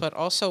experience, but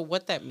also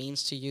what that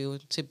means to you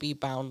to be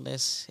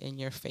boundless in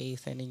your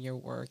faith and in your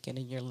work and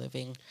in your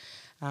living.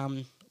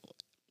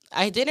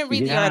 I didn't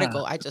read the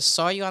article. I just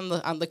saw you on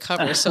the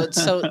cover. So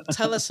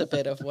tell us a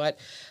bit of what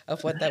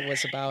that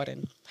was about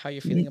and how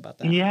you're feeling about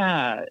that.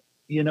 Yeah,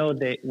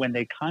 when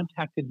they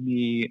contacted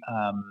me,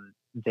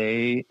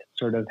 they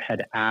sort of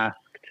had asked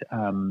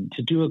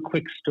to do a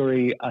quick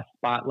story, a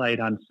spotlight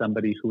on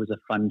somebody who was a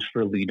Fund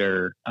for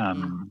Leader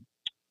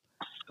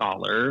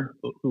scholar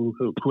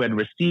who had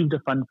received a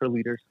Fund for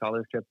Leader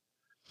scholarship.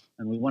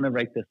 And we want to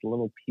write this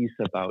little piece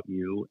about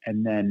you.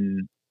 And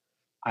then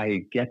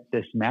I get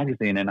this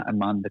magazine and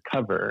I'm on the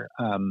cover.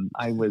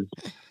 I was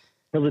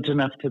privileged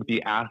enough to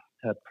be asked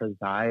to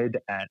preside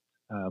at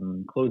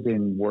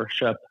closing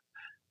worship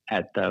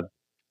at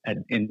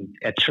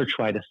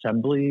Churchwide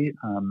Assembly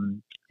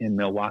in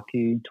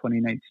Milwaukee,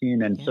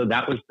 2019. And so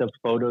that was the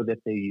photo that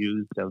they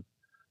used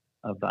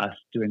of us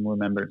doing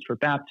Remembrance for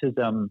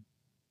Baptism.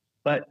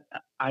 But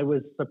I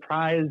was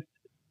surprised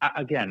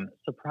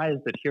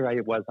that here I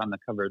was on the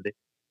cover.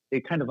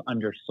 They kind of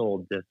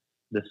undersold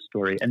this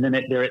story. And then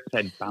it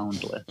said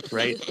Boundless,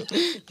 right?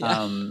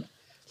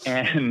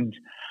 And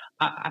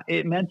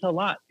it meant a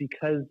lot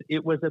because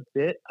it was a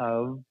bit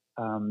of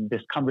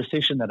this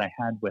conversation that I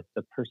had with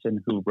the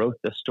person who wrote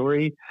the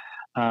story.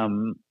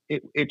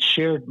 It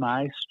shared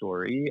my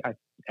story.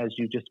 As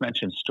you just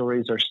mentioned,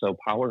 stories are so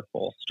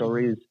powerful.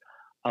 Stories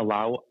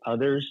allow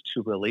others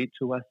to relate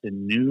to us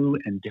in new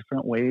and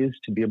different ways,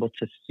 to be able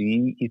to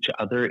see each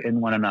other in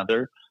one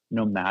another,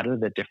 no matter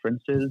the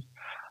differences.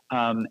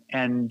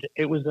 And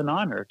it was an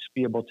honor to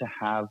be able to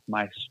have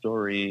my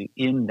story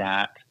in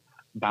that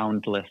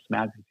Boundless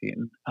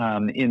magazine.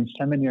 In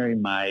seminary,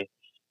 my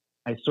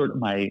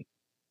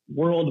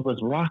world was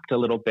rocked a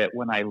little bit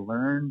when I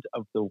learned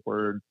of the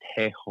word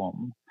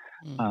tehom.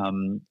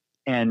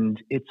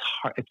 And it's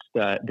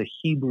the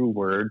Hebrew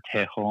word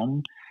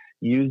tehom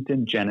used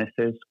in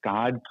Genesis.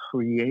 God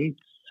creates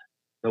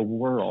the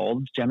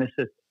world,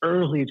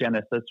 early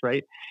Genesis,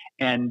 right?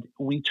 And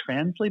we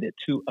translate it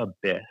to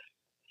abyss.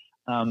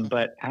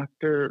 But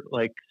after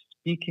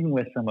speaking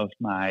with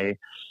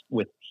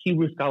with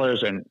Hebrew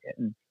scholars and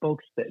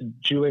folks,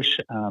 Jewish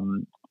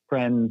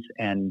friends,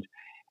 and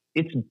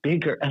it's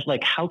bigger. As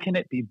how can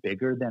it be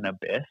bigger than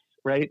abyss,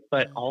 right?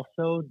 But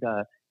also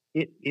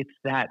it's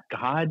that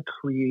God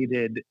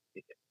created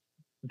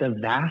the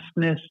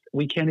vastness.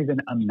 We can't even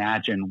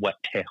imagine what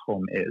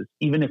tehom is,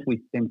 even if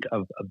we think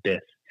of abyss,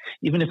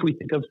 even if we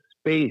think of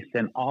space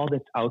and all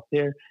that's out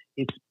there.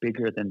 It's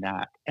bigger than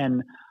that.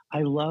 And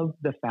I love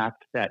the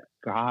fact that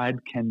God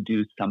can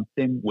do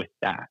something with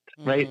that,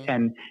 right?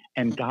 And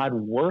God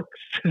works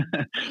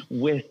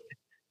with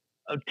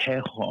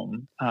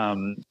tehom,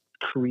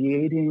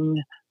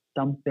 creating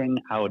something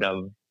out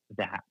of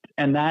that.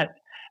 And that,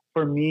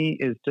 for me,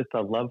 is just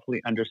a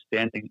lovely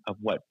understanding of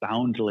what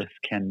boundless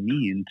can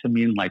mean, to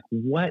mean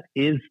what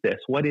is this?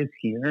 What is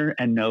here?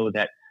 And know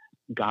that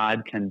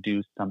God can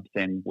do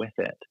something with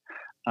it.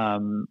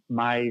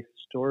 My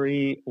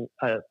story,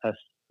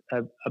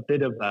 a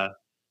bit of a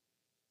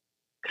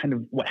kind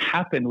of what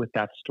happened with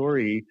that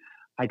story.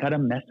 I got a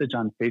message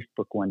on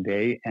Facebook one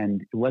day,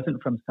 and it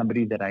wasn't from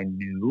somebody that I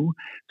knew.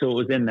 So it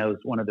was in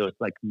one of those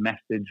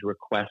message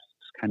requests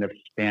kind of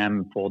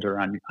spam folder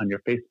on your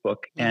Facebook.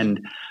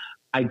 And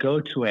I go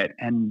to it,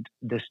 and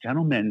this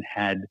gentleman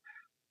had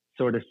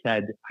sort of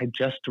said, I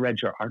just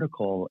read your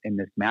article in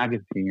this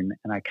magazine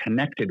and I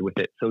connected with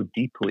it so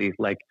deeply.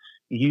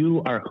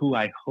 You are who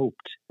I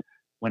hoped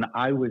when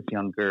I was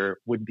younger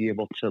would be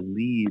able to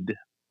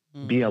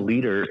be a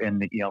leader in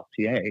the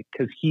ELCA,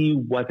 because he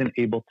wasn't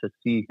able to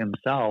see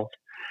himself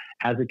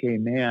as a gay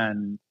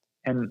man.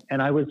 And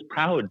I was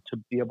proud to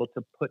be able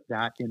to put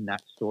that in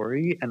that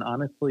story. And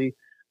honestly,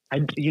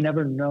 you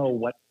never know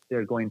what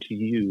they're going to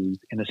use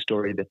in a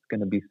story that's going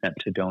to be sent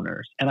to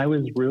donors. And I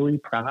was really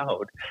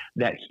proud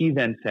that he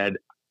then said,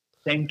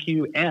 thank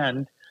you.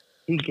 And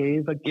he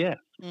gave a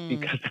gift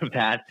because of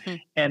that.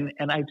 And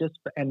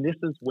this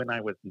is when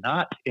I was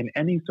not in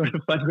any sort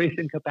of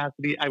fundraising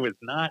capacity. I was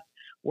not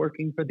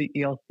working for the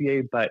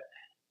ELCA, but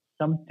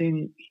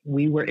something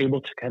we were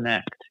able to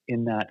connect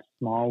in that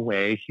small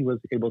way. He was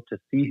able to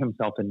see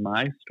himself in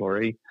my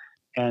story.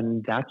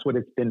 And that's what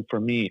it's been for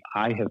me.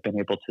 I have been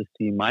able to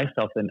see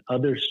myself in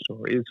other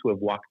stories who have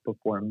walked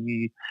before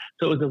me.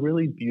 So it was a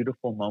really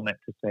beautiful moment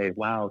to say,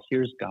 wow,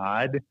 here's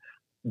God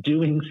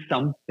doing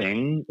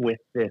something with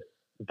this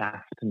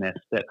vastness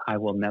that I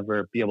will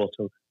never be able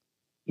to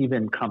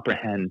even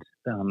comprehend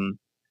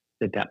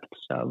the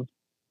depths of.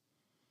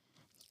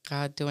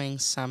 God doing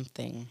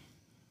something,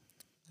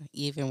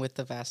 even with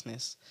the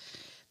vastness.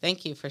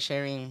 Thank you for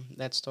sharing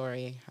that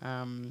story.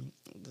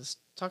 Let's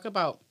talk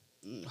about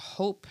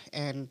hope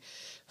and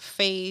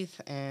faith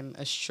and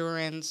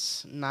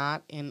assurance,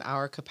 not in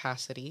our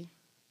capacity,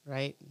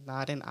 right?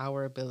 Not in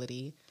our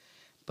ability,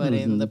 but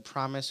in the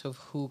promise of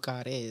who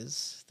God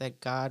is,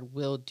 that God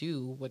will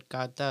do what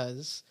God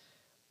does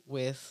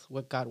with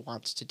what God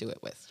wants to do it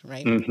with,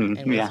 right?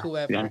 And with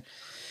whoever. Yeah.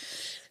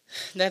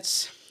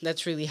 That's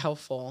really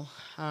helpful.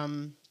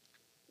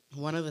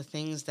 One of the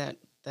things that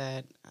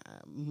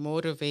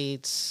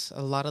motivates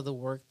a lot of the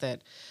work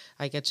that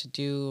I get to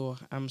do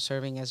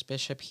serving as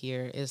bishop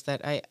here is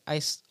that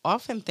I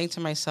often think to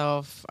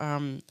myself,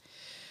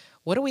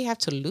 what do we have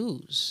to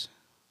lose?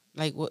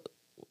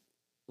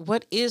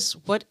 What is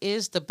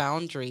the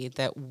boundary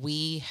that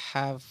we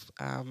have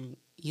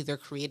either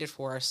created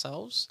for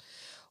ourselves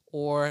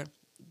or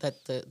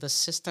that the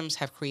systems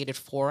have created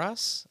for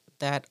us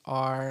that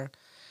are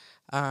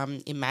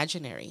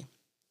imaginary,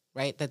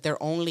 right? That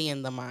they're only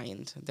in the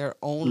mind. They're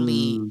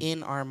only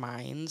in our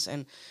minds.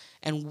 And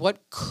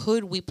what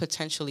could we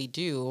potentially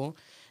do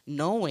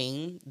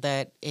knowing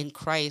that in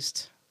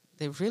Christ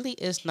there really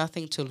is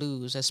nothing to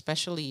lose,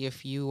 especially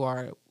if you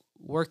are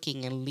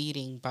working and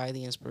leading by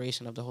the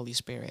inspiration of the Holy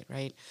Spirit,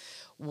 right?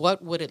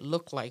 What would it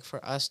look like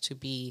for us to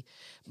be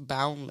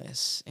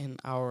boundless in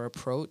our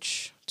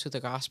approach to the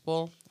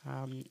gospel?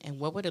 And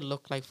what would it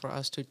look like for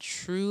us to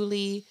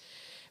truly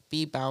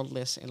be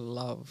boundless in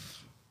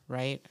love,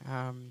 right?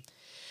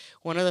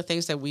 One of the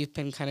things that we've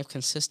been kind of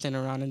consistent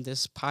around in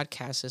this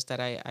podcast is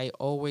that I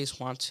always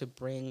want to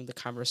bring the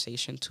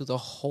conversation to the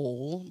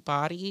whole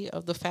body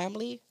of the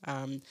family,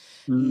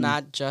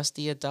 not just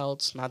the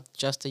adults, not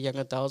just the young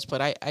adults,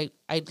 but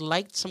I'd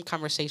like some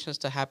conversations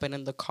to happen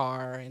in the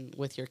car and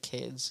with your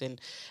kids and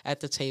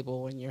at the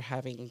table when you're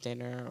having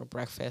dinner or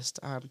breakfast.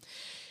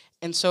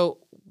 And so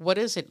what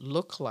does it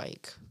look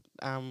like?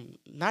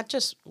 Not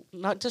just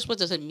what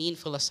does it mean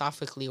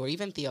philosophically or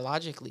even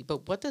theologically,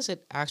 but what does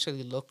it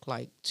actually look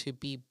like to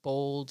be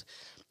bold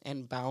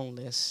and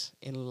boundless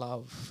in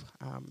love?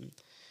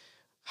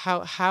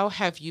 How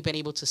have you been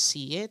able to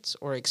see it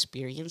or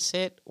experience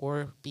it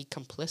or be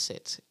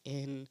complicit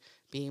in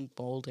being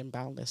bold and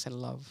boundless in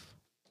love?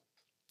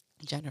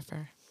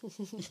 Jennifer?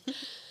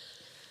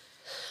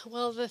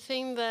 Well, the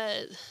thing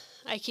that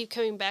I keep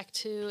coming back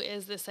to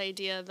is this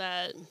idea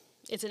that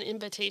it's an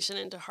invitation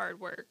into hard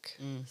work.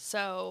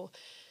 So,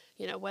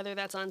 whether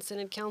that's on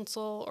Synod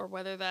Council or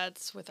whether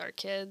that's with our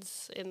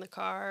kids in the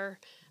car,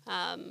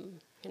 I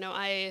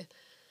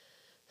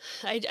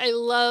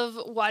love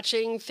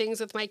watching things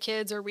with my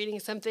kids or reading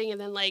something, and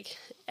then like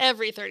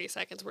every 30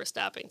 seconds we're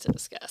stopping to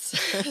discuss.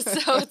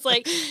 So it's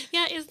like,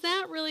 yeah, is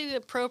that really the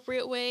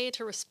appropriate way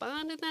to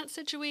respond in that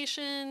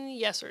situation?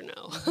 Yes or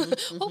no?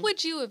 What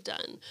would you have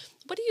done?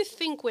 What do you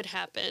think would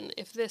happen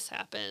if this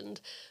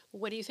happened?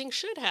 What do you think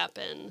should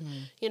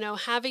happen?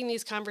 Having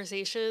these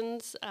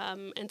conversations,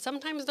 and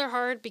sometimes they're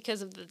hard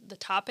because of the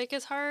topic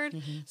is hard.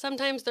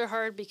 Sometimes they're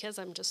hard because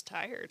I'm just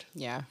tired.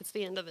 Yeah. It's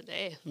the end of the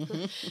day.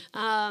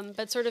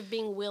 But sort of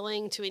being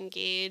willing to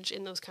engage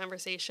in those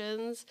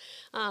conversations.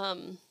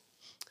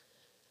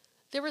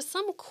 There was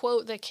some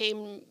quote that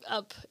came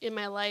up in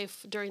my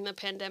life during the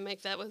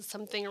pandemic that was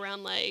something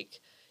around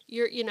like,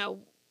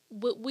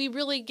 we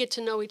really get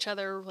to know each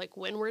other like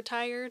when we're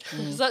tired,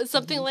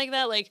 something like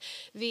that. Like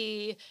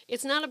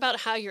it's not about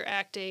how you're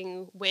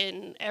acting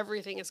when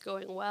everything is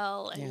going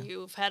well and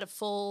you've had a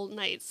full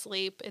night's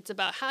sleep. It's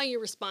about how you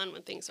respond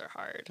when things are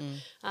hard.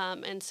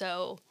 And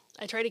so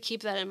I try to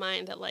keep that in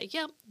mind that like,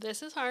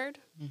 this is hard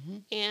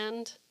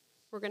and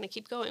we're going to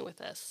keep going with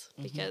this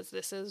because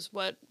this is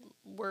what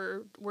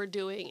we're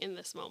doing in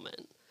this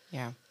moment.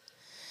 Yeah.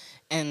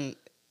 And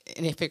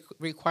if it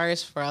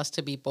requires for us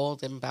to be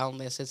bold and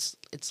boundless,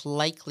 it's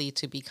likely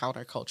to be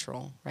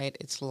countercultural, right?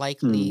 It's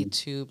likely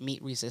to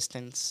meet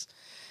resistance.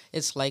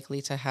 It's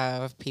likely to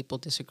have people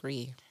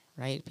disagree,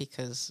 right?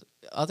 Because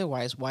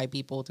otherwise, why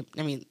be bold?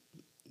 I mean,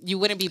 you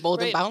wouldn't be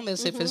bold and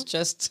boundless if it's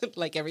just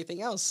like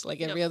everything else, like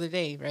every other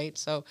day, right?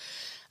 So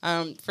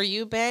for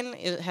you, Ben,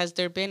 has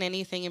there been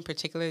anything in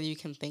particular that you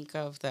can think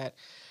of that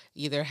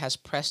either has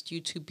pressed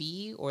you to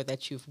be or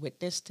that you've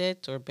witnessed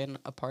it or been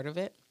a part of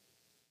it?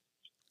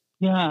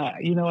 Yeah,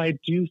 I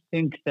do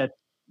think that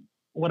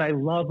what I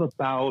love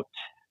about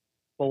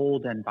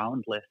Bold and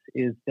Boundless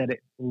is that it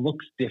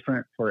looks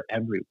different for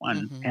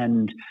everyone.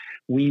 And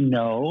we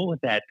know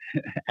that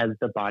as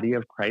the body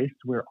of Christ,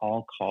 we're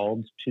all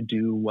called to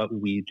do what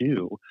we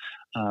do.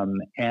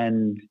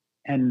 And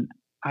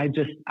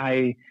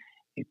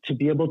to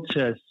be able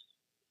to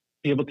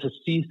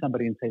see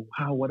somebody and say,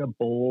 wow, what a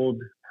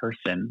bold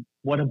person,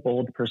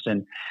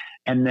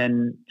 and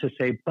then to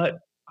say, but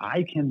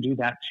I can do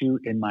that too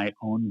in my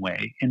own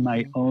way, in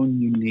my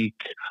own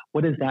unique.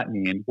 What does that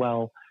mean?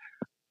 Well,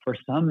 for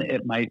some,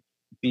 it might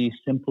be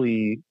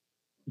simply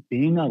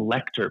being a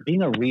lector,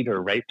 being a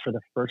reader, right, for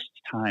the first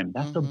time.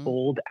 That's a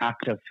bold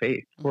act of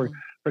faith. For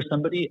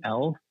somebody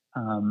else,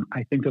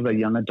 I think of a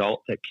young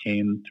adult that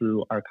came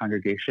through our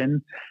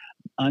congregation,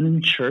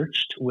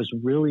 unchurched, was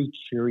really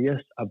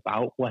curious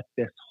about what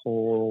this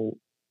whole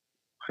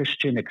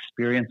Christian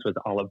experience was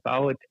all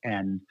about,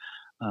 and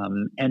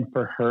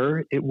for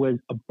her, it was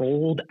a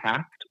bold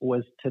act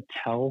was to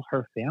tell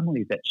her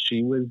family that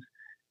she was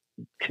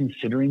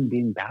considering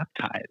being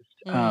baptized.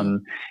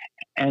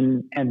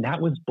 And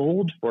that was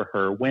bold for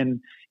her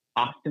when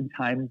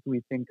oftentimes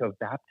we think of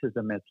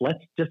baptism as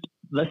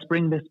let's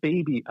bring this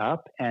baby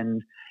up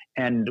and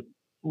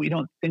we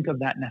don't think of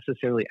that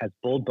necessarily as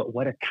bold, but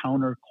what a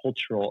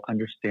countercultural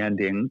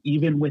understanding,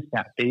 even with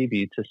that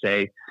baby, to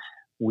say,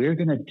 we're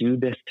going to do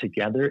this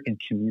together in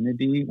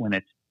community when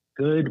it's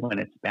good, when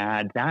it's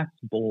bad. That's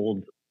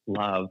bold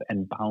love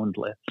and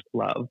boundless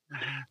love.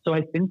 So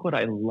I think what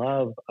I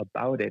love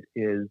about it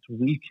is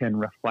we can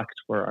reflect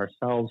for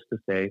ourselves to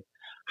say,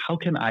 how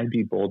can I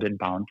be bold and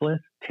boundless?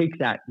 Take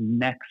that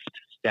next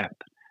step.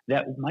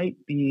 That might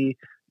be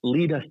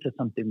lead us to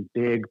something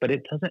big, but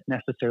it doesn't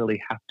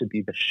necessarily have to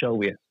be the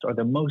showiest or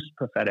the most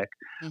prophetic.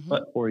 Mm-hmm.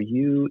 But for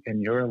you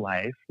in your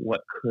life,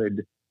 what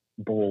could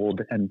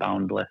bold and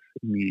boundless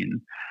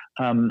mean?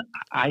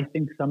 I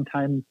think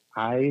sometimes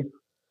I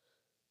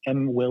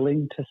am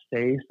willing to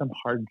say some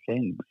hard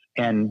things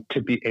and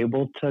to be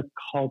able to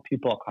call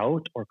people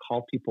out or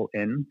call people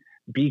in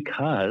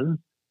because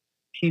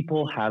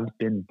people have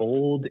been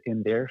bold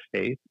in their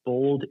faith,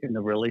 bold in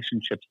the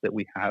relationships that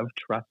we have,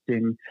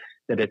 trusting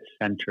that it's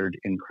centered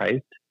in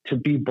Christ, to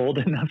be bold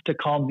enough to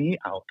call me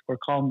out or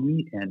call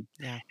me in.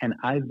 Yeah. And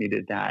I've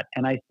needed that.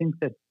 And I think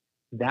that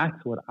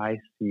that's what I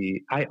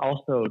see. I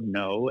also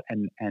know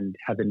and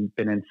have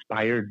been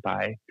inspired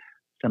by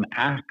some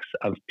acts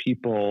of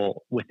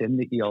people within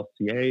the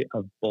ELCA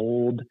of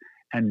bold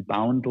and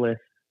boundless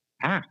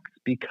acts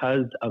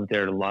because of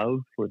their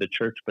love for the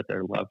church, but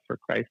their love for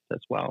Christ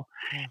as well.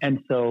 Yeah. And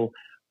so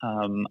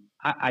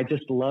I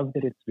just love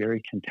that it's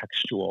very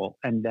contextual,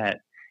 and that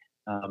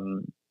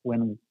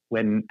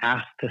when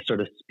asked to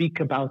sort of speak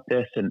about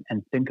this and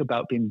think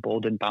about being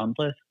bold and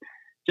boundless,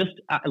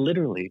 just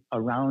literally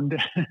around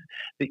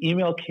the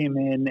email came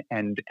in,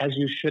 and as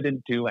you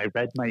shouldn't do, I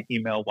read my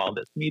email while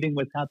this meeting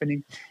was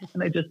happening.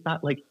 And I just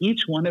thought, like,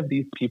 each one of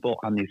these people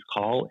on this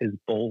call is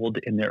bold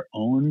in their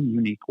own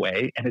unique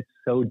way. And it's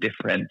so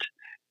different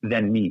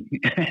than me.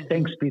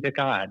 Thanks be to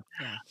God.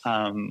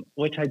 Yeah.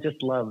 Which I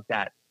just love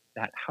that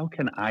how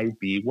can I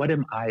be? What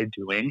am I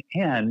doing?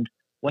 And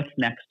what's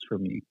next for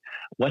me?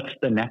 What's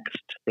the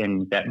next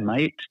thing that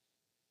might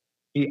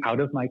be out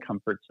of my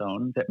comfort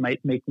zone, that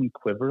might make me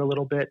quiver a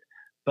little bit,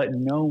 but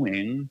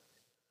knowing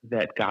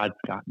that God's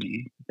got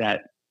me,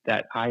 that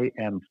I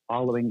am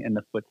following in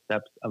the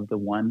footsteps of the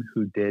one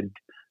who did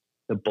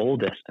the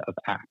boldest of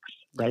acts,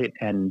 right?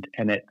 And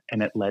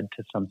it led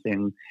to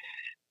something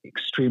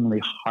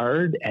extremely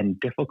hard and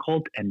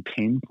difficult and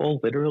painful,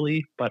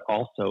 literally, but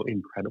also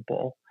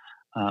incredible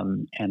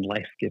and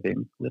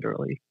life-giving,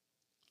 literally.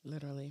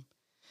 Literally.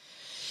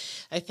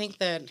 I think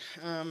that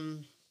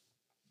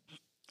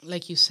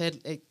like you said,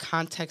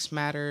 context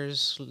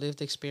matters,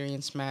 lived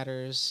experience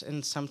matters,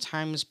 and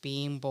sometimes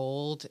being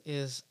bold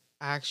is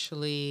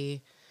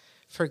actually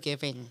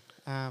forgiving.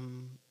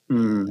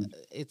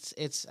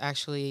 It's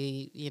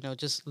actually,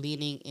 just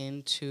leaning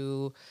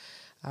into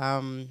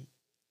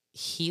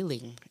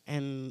healing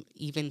and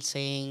even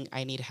saying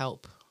I need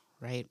help.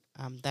 Right?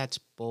 That's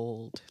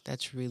bold.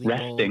 That's really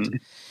Resting.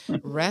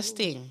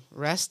 bold.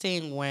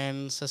 Resting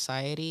when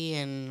society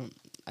and,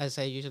 as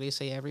I usually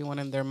say, everyone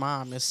and their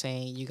mom is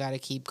saying you got to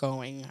keep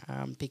going,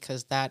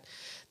 because that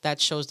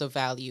shows the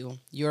value.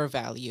 Your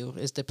value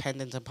is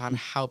dependent upon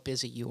how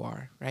busy you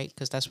are, right?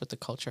 Because that's what the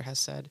culture has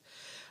said.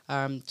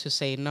 To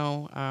say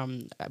no,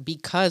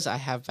 because I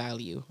have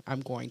value, I'm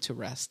going to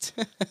rest,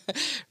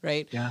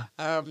 right? Yeah.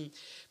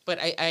 But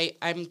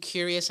I'm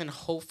curious and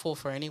hopeful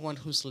for anyone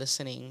who's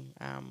listening.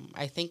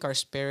 I think our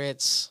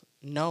spirits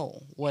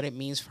know what it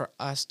means for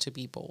us to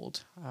be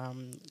bold.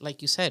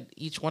 Like you said,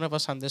 each one of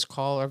us on this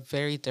call are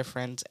very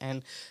different,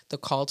 and the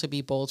call to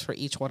be bold for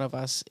each one of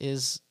us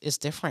is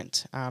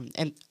different.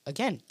 And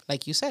again,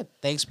 like you said,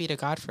 thanks be to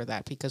God for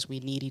that, because we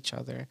need each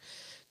other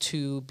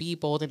to be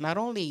bold. And not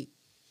only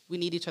we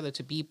need each other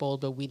to be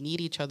bold, but we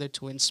need each other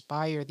to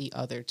inspire the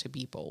other to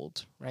be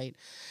bold, right?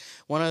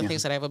 One of the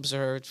things that I've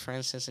observed, for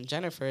instance, in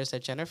Jennifer, is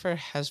that Jennifer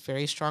has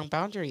very strong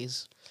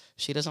boundaries.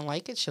 She doesn't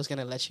like it, she's going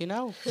to let you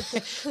know.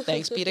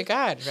 Thanks be to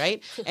God,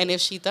 right? And if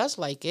she does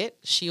like it,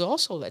 she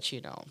also lets you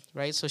know,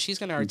 right? So she's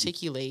going to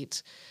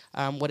articulate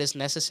what is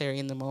necessary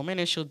in the moment,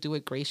 and she'll do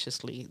it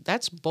graciously.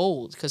 That's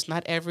bold, because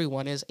not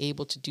everyone is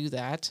able to do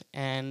that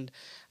and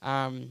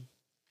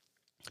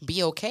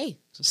be okay.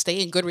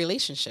 Stay in good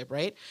relationship,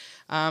 right?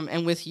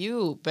 And with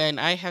you, Ben,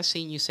 I have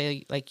seen you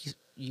say, like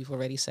you've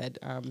already said,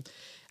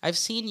 I've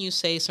seen you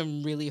say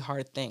some really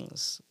hard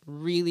things,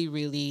 really,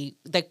 really,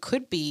 that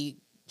could be,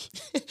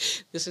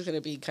 this is going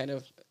to be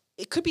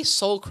it could be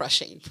soul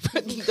crushing,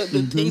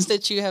 the things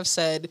that you have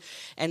said,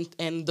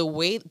 and the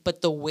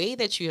way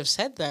that you have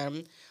said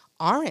them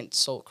aren't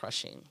soul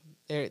crushing.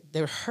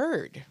 They're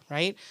heard,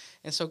 right?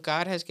 And so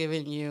God has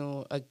given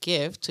you a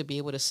gift to be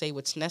able to say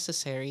what's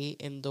necessary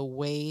in the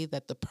way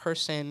that the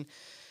person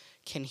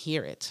can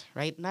hear it,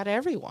 right? Not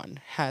everyone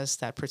has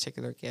that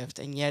particular gift,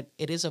 and yet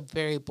it is a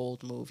very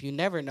bold move. You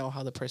never know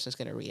how the person's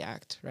going to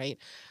react, right?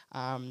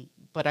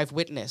 But I've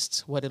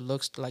witnessed what it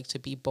looks like to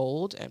be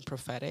bold and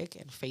prophetic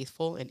and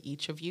faithful in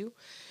each of you.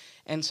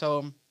 And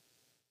so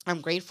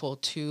I'm grateful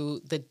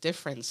to the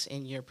difference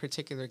in your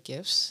particular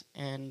gifts.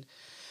 And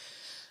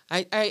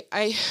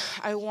I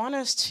want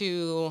us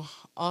to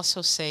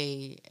also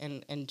say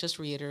and just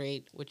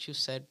reiterate what you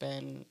said,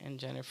 Ben and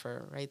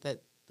Jennifer, right?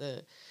 That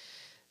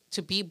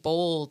to be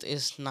bold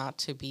is not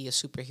to be a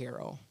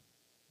superhero,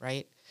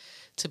 right?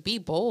 To be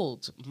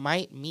bold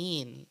might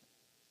mean,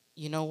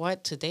 you know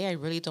what, today I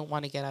really don't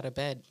want to get out of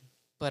bed,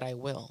 but I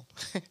will,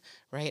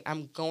 right?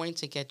 I'm going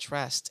to get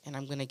dressed and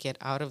I'm going to get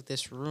out of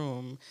this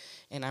room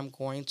and I'm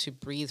going to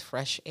breathe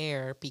fresh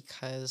air,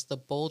 because the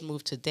bold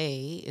move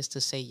today is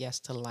to say yes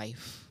to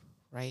life,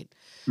 right?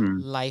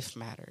 Mm. Life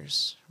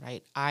matters,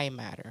 right? I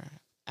matter.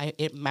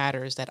 It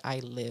matters that I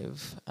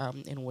live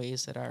in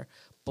ways that are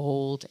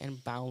bold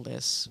and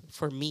boundless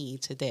for me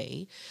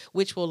today,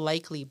 which will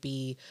likely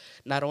be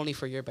not only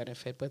for your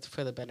benefit, but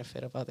for the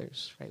benefit of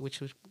others, right?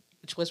 Which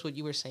was what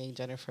you were saying,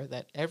 Jennifer,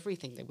 that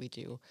everything that we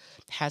do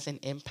has an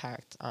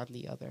impact on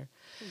the other.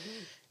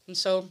 Mm-hmm. And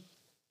so,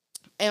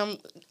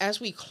 as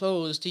we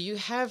close, do you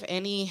have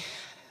any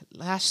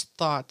last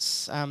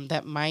thoughts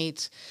that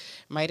might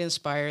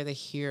inspire the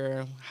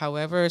hearer,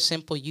 however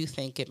simple you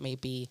think it may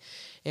be?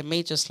 It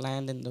may just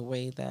land in the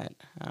way that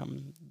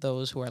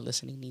those who are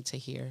listening need to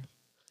hear.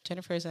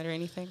 Jennifer, is there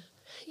anything?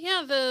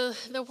 Yeah,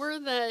 the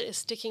word that is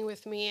sticking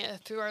with me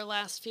through our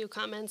last few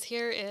comments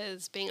here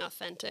is being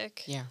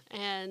authentic. Yeah.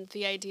 And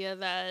the idea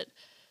that,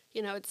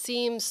 it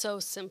seems so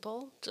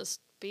simple. Just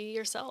be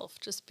yourself.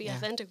 Just be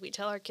authentic. We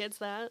tell our kids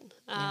that.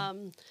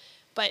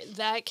 But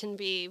that can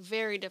be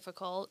very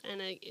difficult,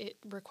 and it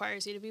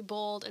requires you to be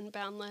bold and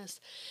boundless.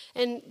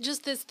 And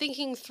just this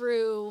thinking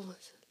through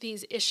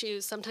these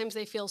issues, sometimes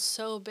they feel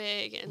so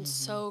big and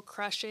so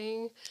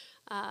crushing.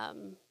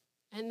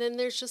 And then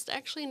there's just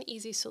actually an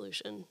easy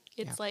solution.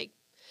 It's like,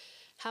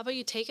 how about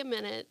you take a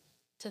minute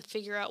to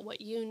figure out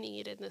what you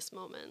need in this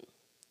moment?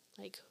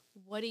 Like,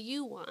 what do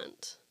you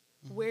want?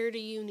 Where do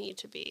you need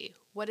to be?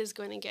 What is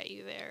going to get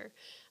you there?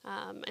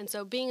 And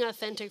so being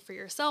authentic for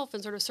yourself,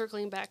 and sort of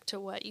circling back to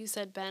what you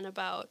said, Ben,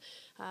 about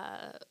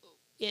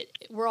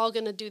we're all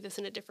going to do this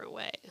in a different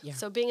way. Yeah.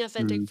 So being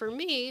authentic for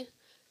me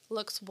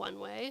looks one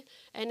way.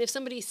 And if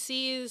somebody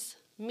sees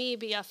me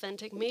be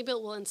authentic, maybe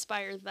it will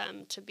inspire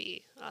them to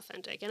be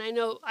authentic. And I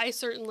know I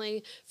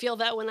certainly feel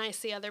that when I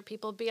see other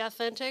people be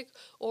authentic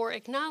or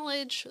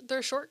acknowledge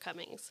their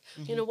shortcomings.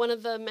 One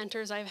of the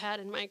mentors I've had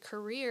in my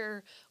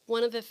career,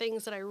 one of the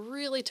things that I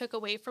really took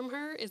away from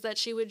her is that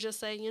she would just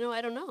say,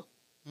 I don't know.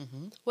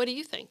 What do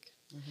you think?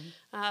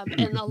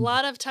 And a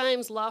lot of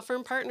times law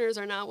firm partners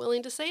are not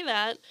willing to say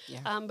that,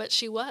 but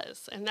she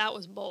was, and that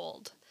was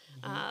bold.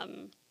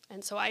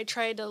 And so I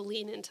tried to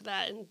lean into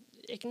that and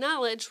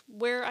acknowledge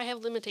where I have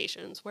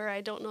limitations, where I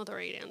don't know the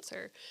right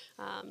answer.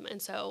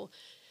 And so,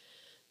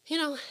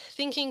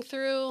 thinking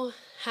through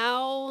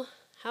how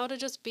to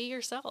just be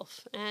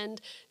yourself, and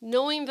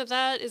knowing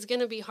that is going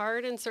to be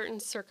hard in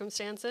certain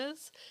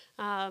circumstances,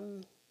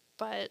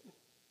 but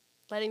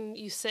letting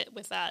you sit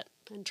with that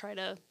and try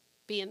to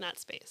be in that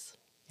space.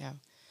 Yeah.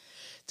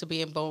 To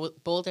be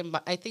bold and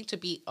I think to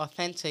be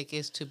authentic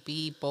is to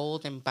be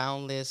bold and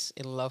boundless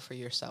in love for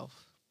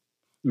yourself.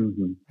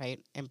 Mm-hmm. Right?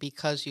 And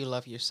because you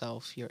love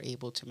yourself, you're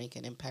able to make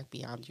an impact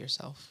beyond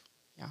yourself.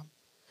 Yeah.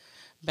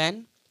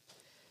 Ben?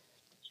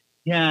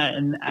 Yeah,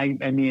 and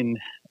I mean,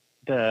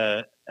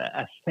 a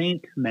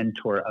saint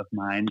mentor of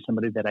mine,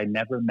 somebody that I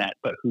never met,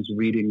 but whose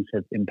readings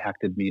have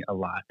impacted me a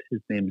lot.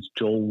 His name is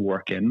Joel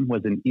Workin,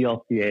 was an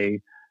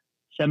ELCA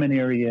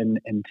seminarian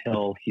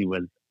until he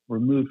was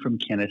removed from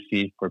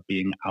candidacy for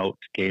being out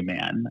gay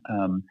man.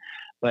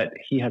 But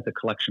he has a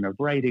collection of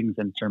writings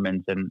and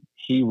sermons, and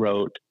he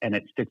wrote, and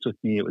it sticks with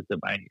me, it was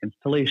my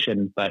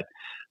installation, but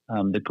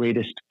the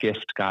greatest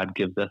gift God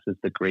gives us is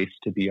the grace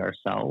to be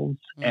ourselves.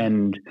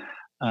 And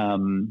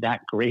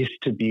that grace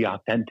to be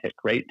authentic,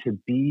 right? To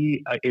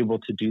be able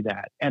to do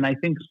that. And I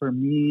think for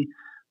me,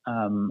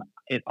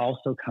 it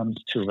also comes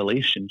to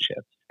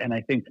relationships. And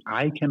I think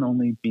I can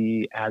only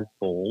be as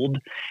bold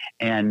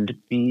and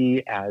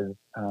be as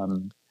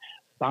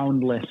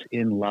boundless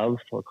in love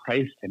for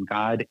Christ and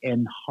God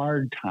in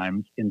hard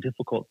times, in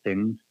difficult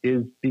things,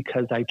 is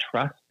because I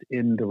trust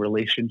in the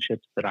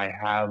relationships that I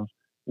have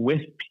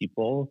with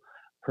people,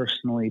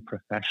 personally,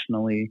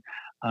 professionally.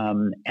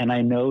 And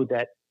I know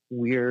that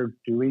we're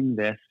doing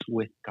this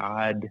with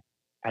God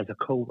as a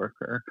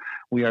coworker.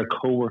 We are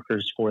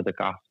coworkers for the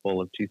gospel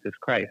of Jesus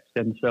Christ.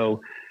 And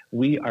so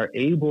we are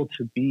able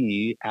to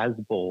be as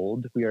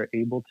bold, we are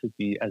able to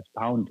be as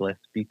boundless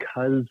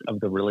because of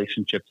the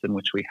relationships in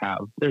which we have.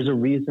 There's a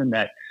reason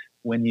that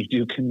when you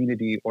do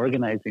community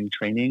organizing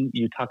training,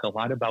 you talk a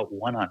lot about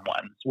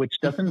one-on-ones,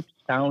 which doesn't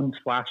sound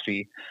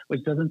flashy,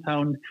 which doesn't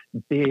sound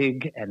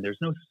big, and there's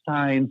no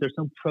signs, there's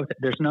no protest,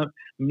 there's no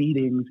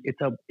meetings. It's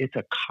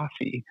a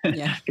coffee.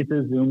 Yeah. It's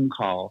a Zoom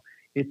call.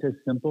 It's as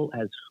simple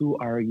as, who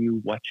are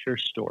you? What's your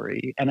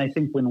story? And I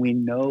think when we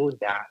know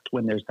that,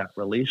 when there's that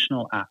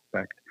relational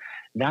aspect,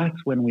 that's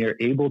when we are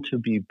able to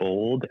be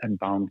bold and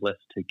boundless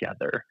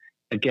together.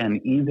 Again,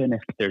 even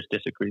if there's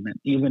disagreement,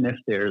 even if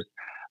there's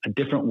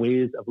different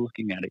ways of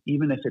looking at it,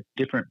 even if it's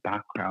different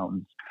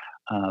backgrounds,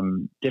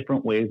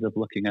 different ways of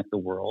looking at the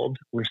world,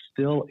 we're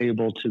still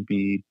able to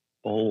be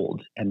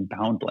bold and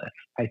boundless.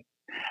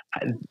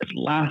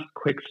 Last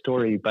quick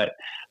story, but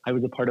I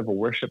was a part of a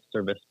worship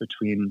service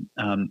between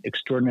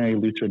Extraordinary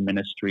Lutheran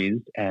Ministries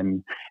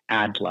and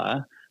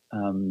ADLA,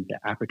 the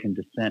African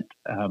descent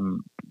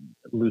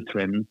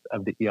Lutherans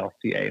of the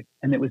ELCA.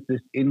 And it was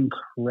this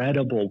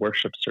incredible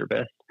worship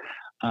service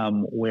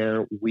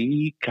where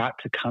we got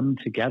to come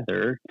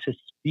together to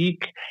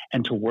speak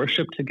and to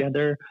worship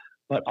together,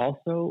 but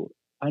also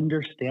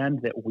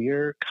understand that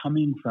we're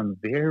coming from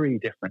very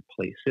different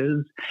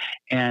places.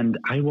 And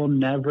I will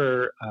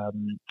never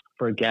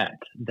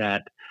forget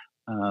that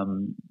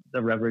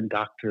the Reverend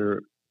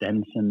Dr.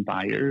 Denson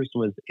Byers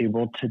was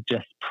able to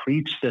just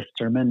preach this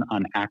sermon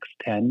on Acts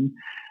 10,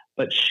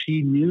 but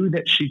she knew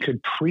that she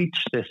could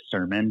preach this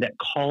sermon that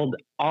called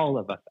all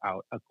of us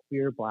out. A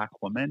queer Black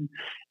woman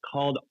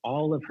called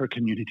all of her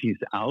communities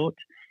out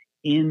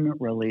in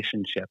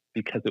relationship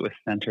because it was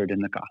centered in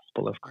the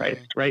gospel of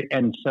Christ, right?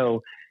 And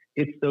so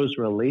it's those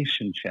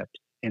relationships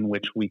in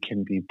which we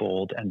can be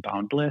bold and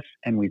boundless,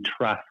 and we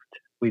trust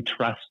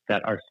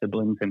that our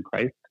siblings in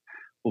Christ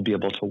will be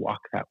able to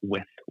walk that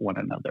with one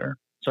another.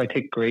 So I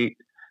take great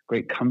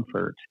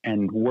comfort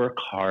and work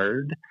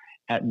hard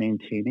at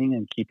maintaining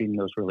and keeping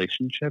those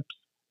relationships,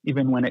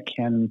 even when it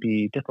can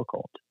be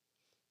difficult.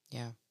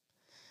 Yeah.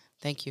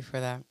 Thank you for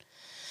that.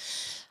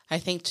 I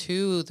think,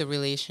 too, the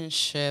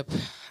relationship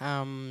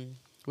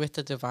with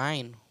the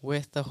divine,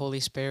 with the Holy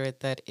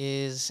Spirit that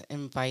is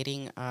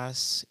inviting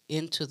us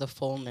into the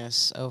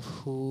fullness of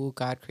who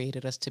God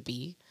created us to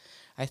be.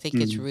 I think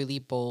it's really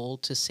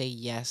bold to say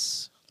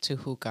yes to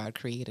who God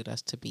created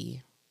us to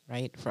be,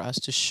 right? For us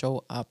to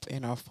show up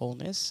in our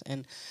fullness.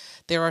 And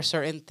there are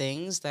certain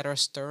things that are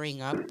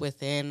stirring up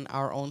within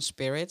our own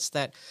spirits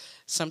that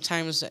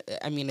sometimes,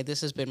 I mean,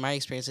 this has been my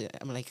experience.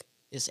 I'm like,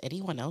 is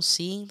anyone else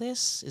seeing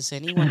this? Is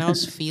anyone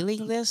else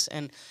feeling this?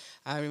 And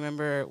I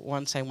remember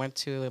once I went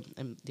to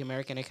the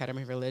American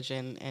Academy of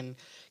Religion, and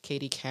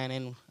Katie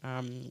Cannon,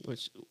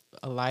 which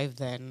alive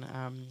then,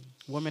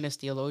 womanist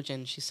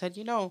theologian, she said,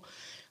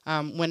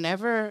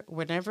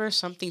 whenever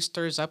something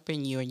stirs up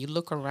in you and you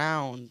look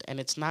around and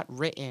it's not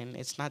written,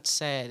 it's not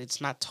said,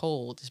 it's not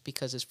told, it's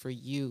because it's for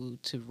you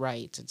to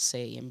write and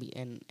say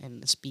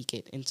and speak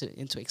it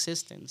into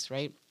existence,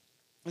 right?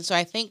 And so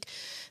I think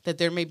that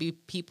there may be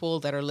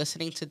people that are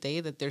listening today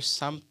that there's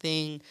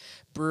something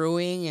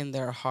brewing in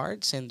their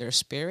hearts, in their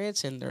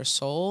spirits, in their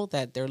soul,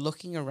 that they're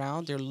looking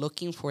around, they're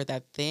looking for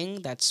that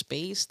thing, that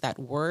space, that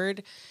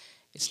word.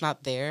 It's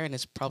not there, and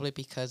it's probably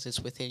because it's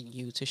within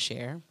you to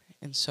share.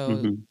 And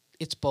so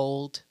it's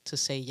bold to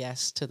say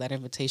yes to that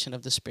invitation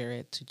of the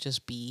Spirit to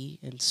just be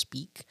and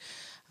speak,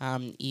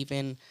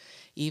 even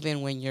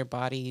when your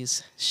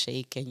bodies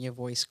shake and your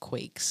voice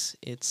quakes.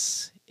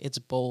 It's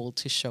bold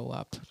to show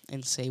up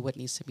and say what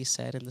needs to be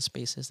said in the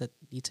spaces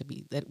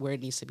where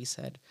it needs to be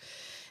said.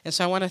 And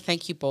so I want to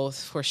thank you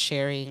both for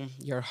sharing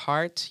your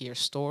heart, your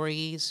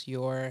stories,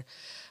 your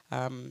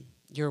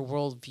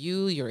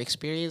worldview, your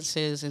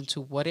experiences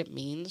into what it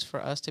means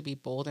for us to be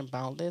bold and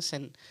boundless,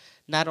 and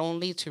not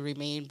only to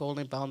remain bold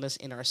and boundless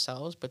in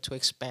ourselves, but to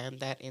expand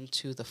that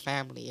into the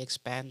family,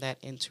 expand that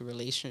into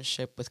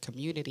relationship with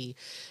community,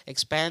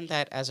 expand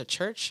that as a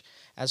church,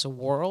 as a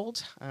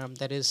world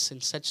that is in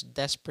such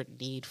desperate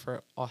need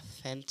for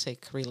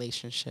authentic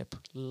relationship,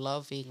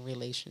 loving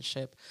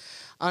relationship,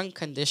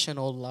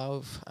 unconditional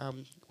love,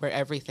 where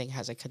everything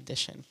has a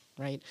condition,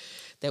 right?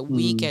 That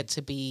we get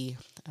to be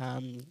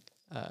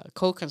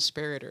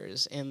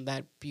co-conspirators in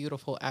that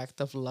beautiful act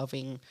of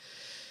loving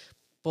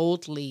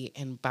boldly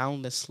and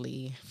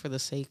boundlessly for the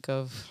sake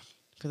of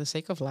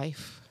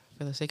life,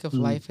 for the sake of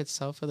life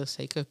itself, for the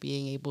sake of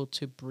being able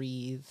to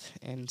breathe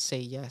and say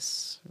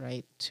yes,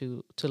 right,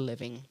 to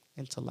living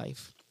into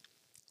life.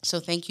 So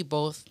thank you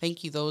both.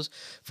 Thank you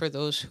for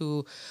those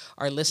who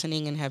are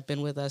listening and have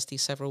been with us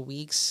these several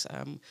weeks.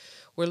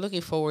 We're looking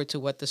forward to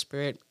what the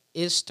Spirit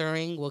is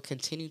stirring, will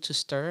continue to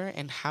stir,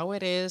 and how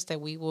it is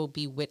that we will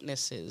be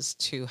witnesses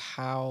to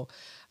how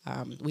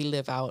we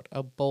live out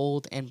a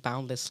bold and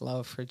boundless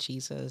love for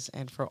Jesus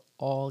and for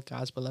all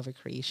God's beloved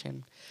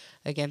creation.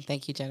 Again,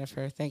 thank you,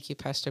 Jennifer. Thank you,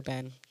 Pastor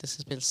Ben. This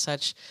has been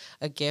such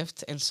a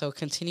gift, and so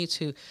continue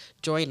to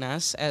join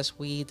us as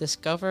we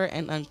discover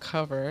and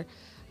uncover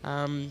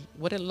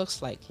what it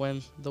looks like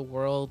when the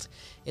world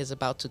is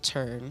about to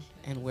turn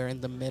and we're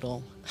in the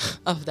middle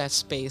of that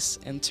space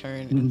and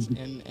turn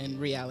and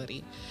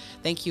reality.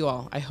 Thank you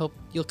all. I hope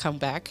you'll come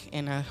back,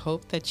 and I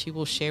hope that you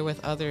will share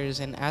with others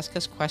and ask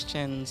us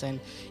questions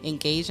and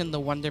engage in the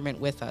wonderment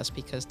with us,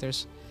 because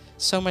there's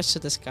so much to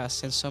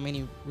discuss and so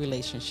many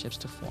relationships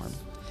to form.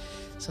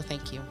 So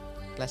thank you.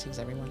 Blessings,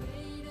 everyone.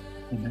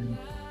 Amen.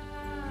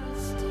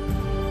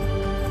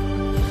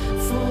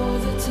 For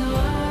the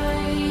time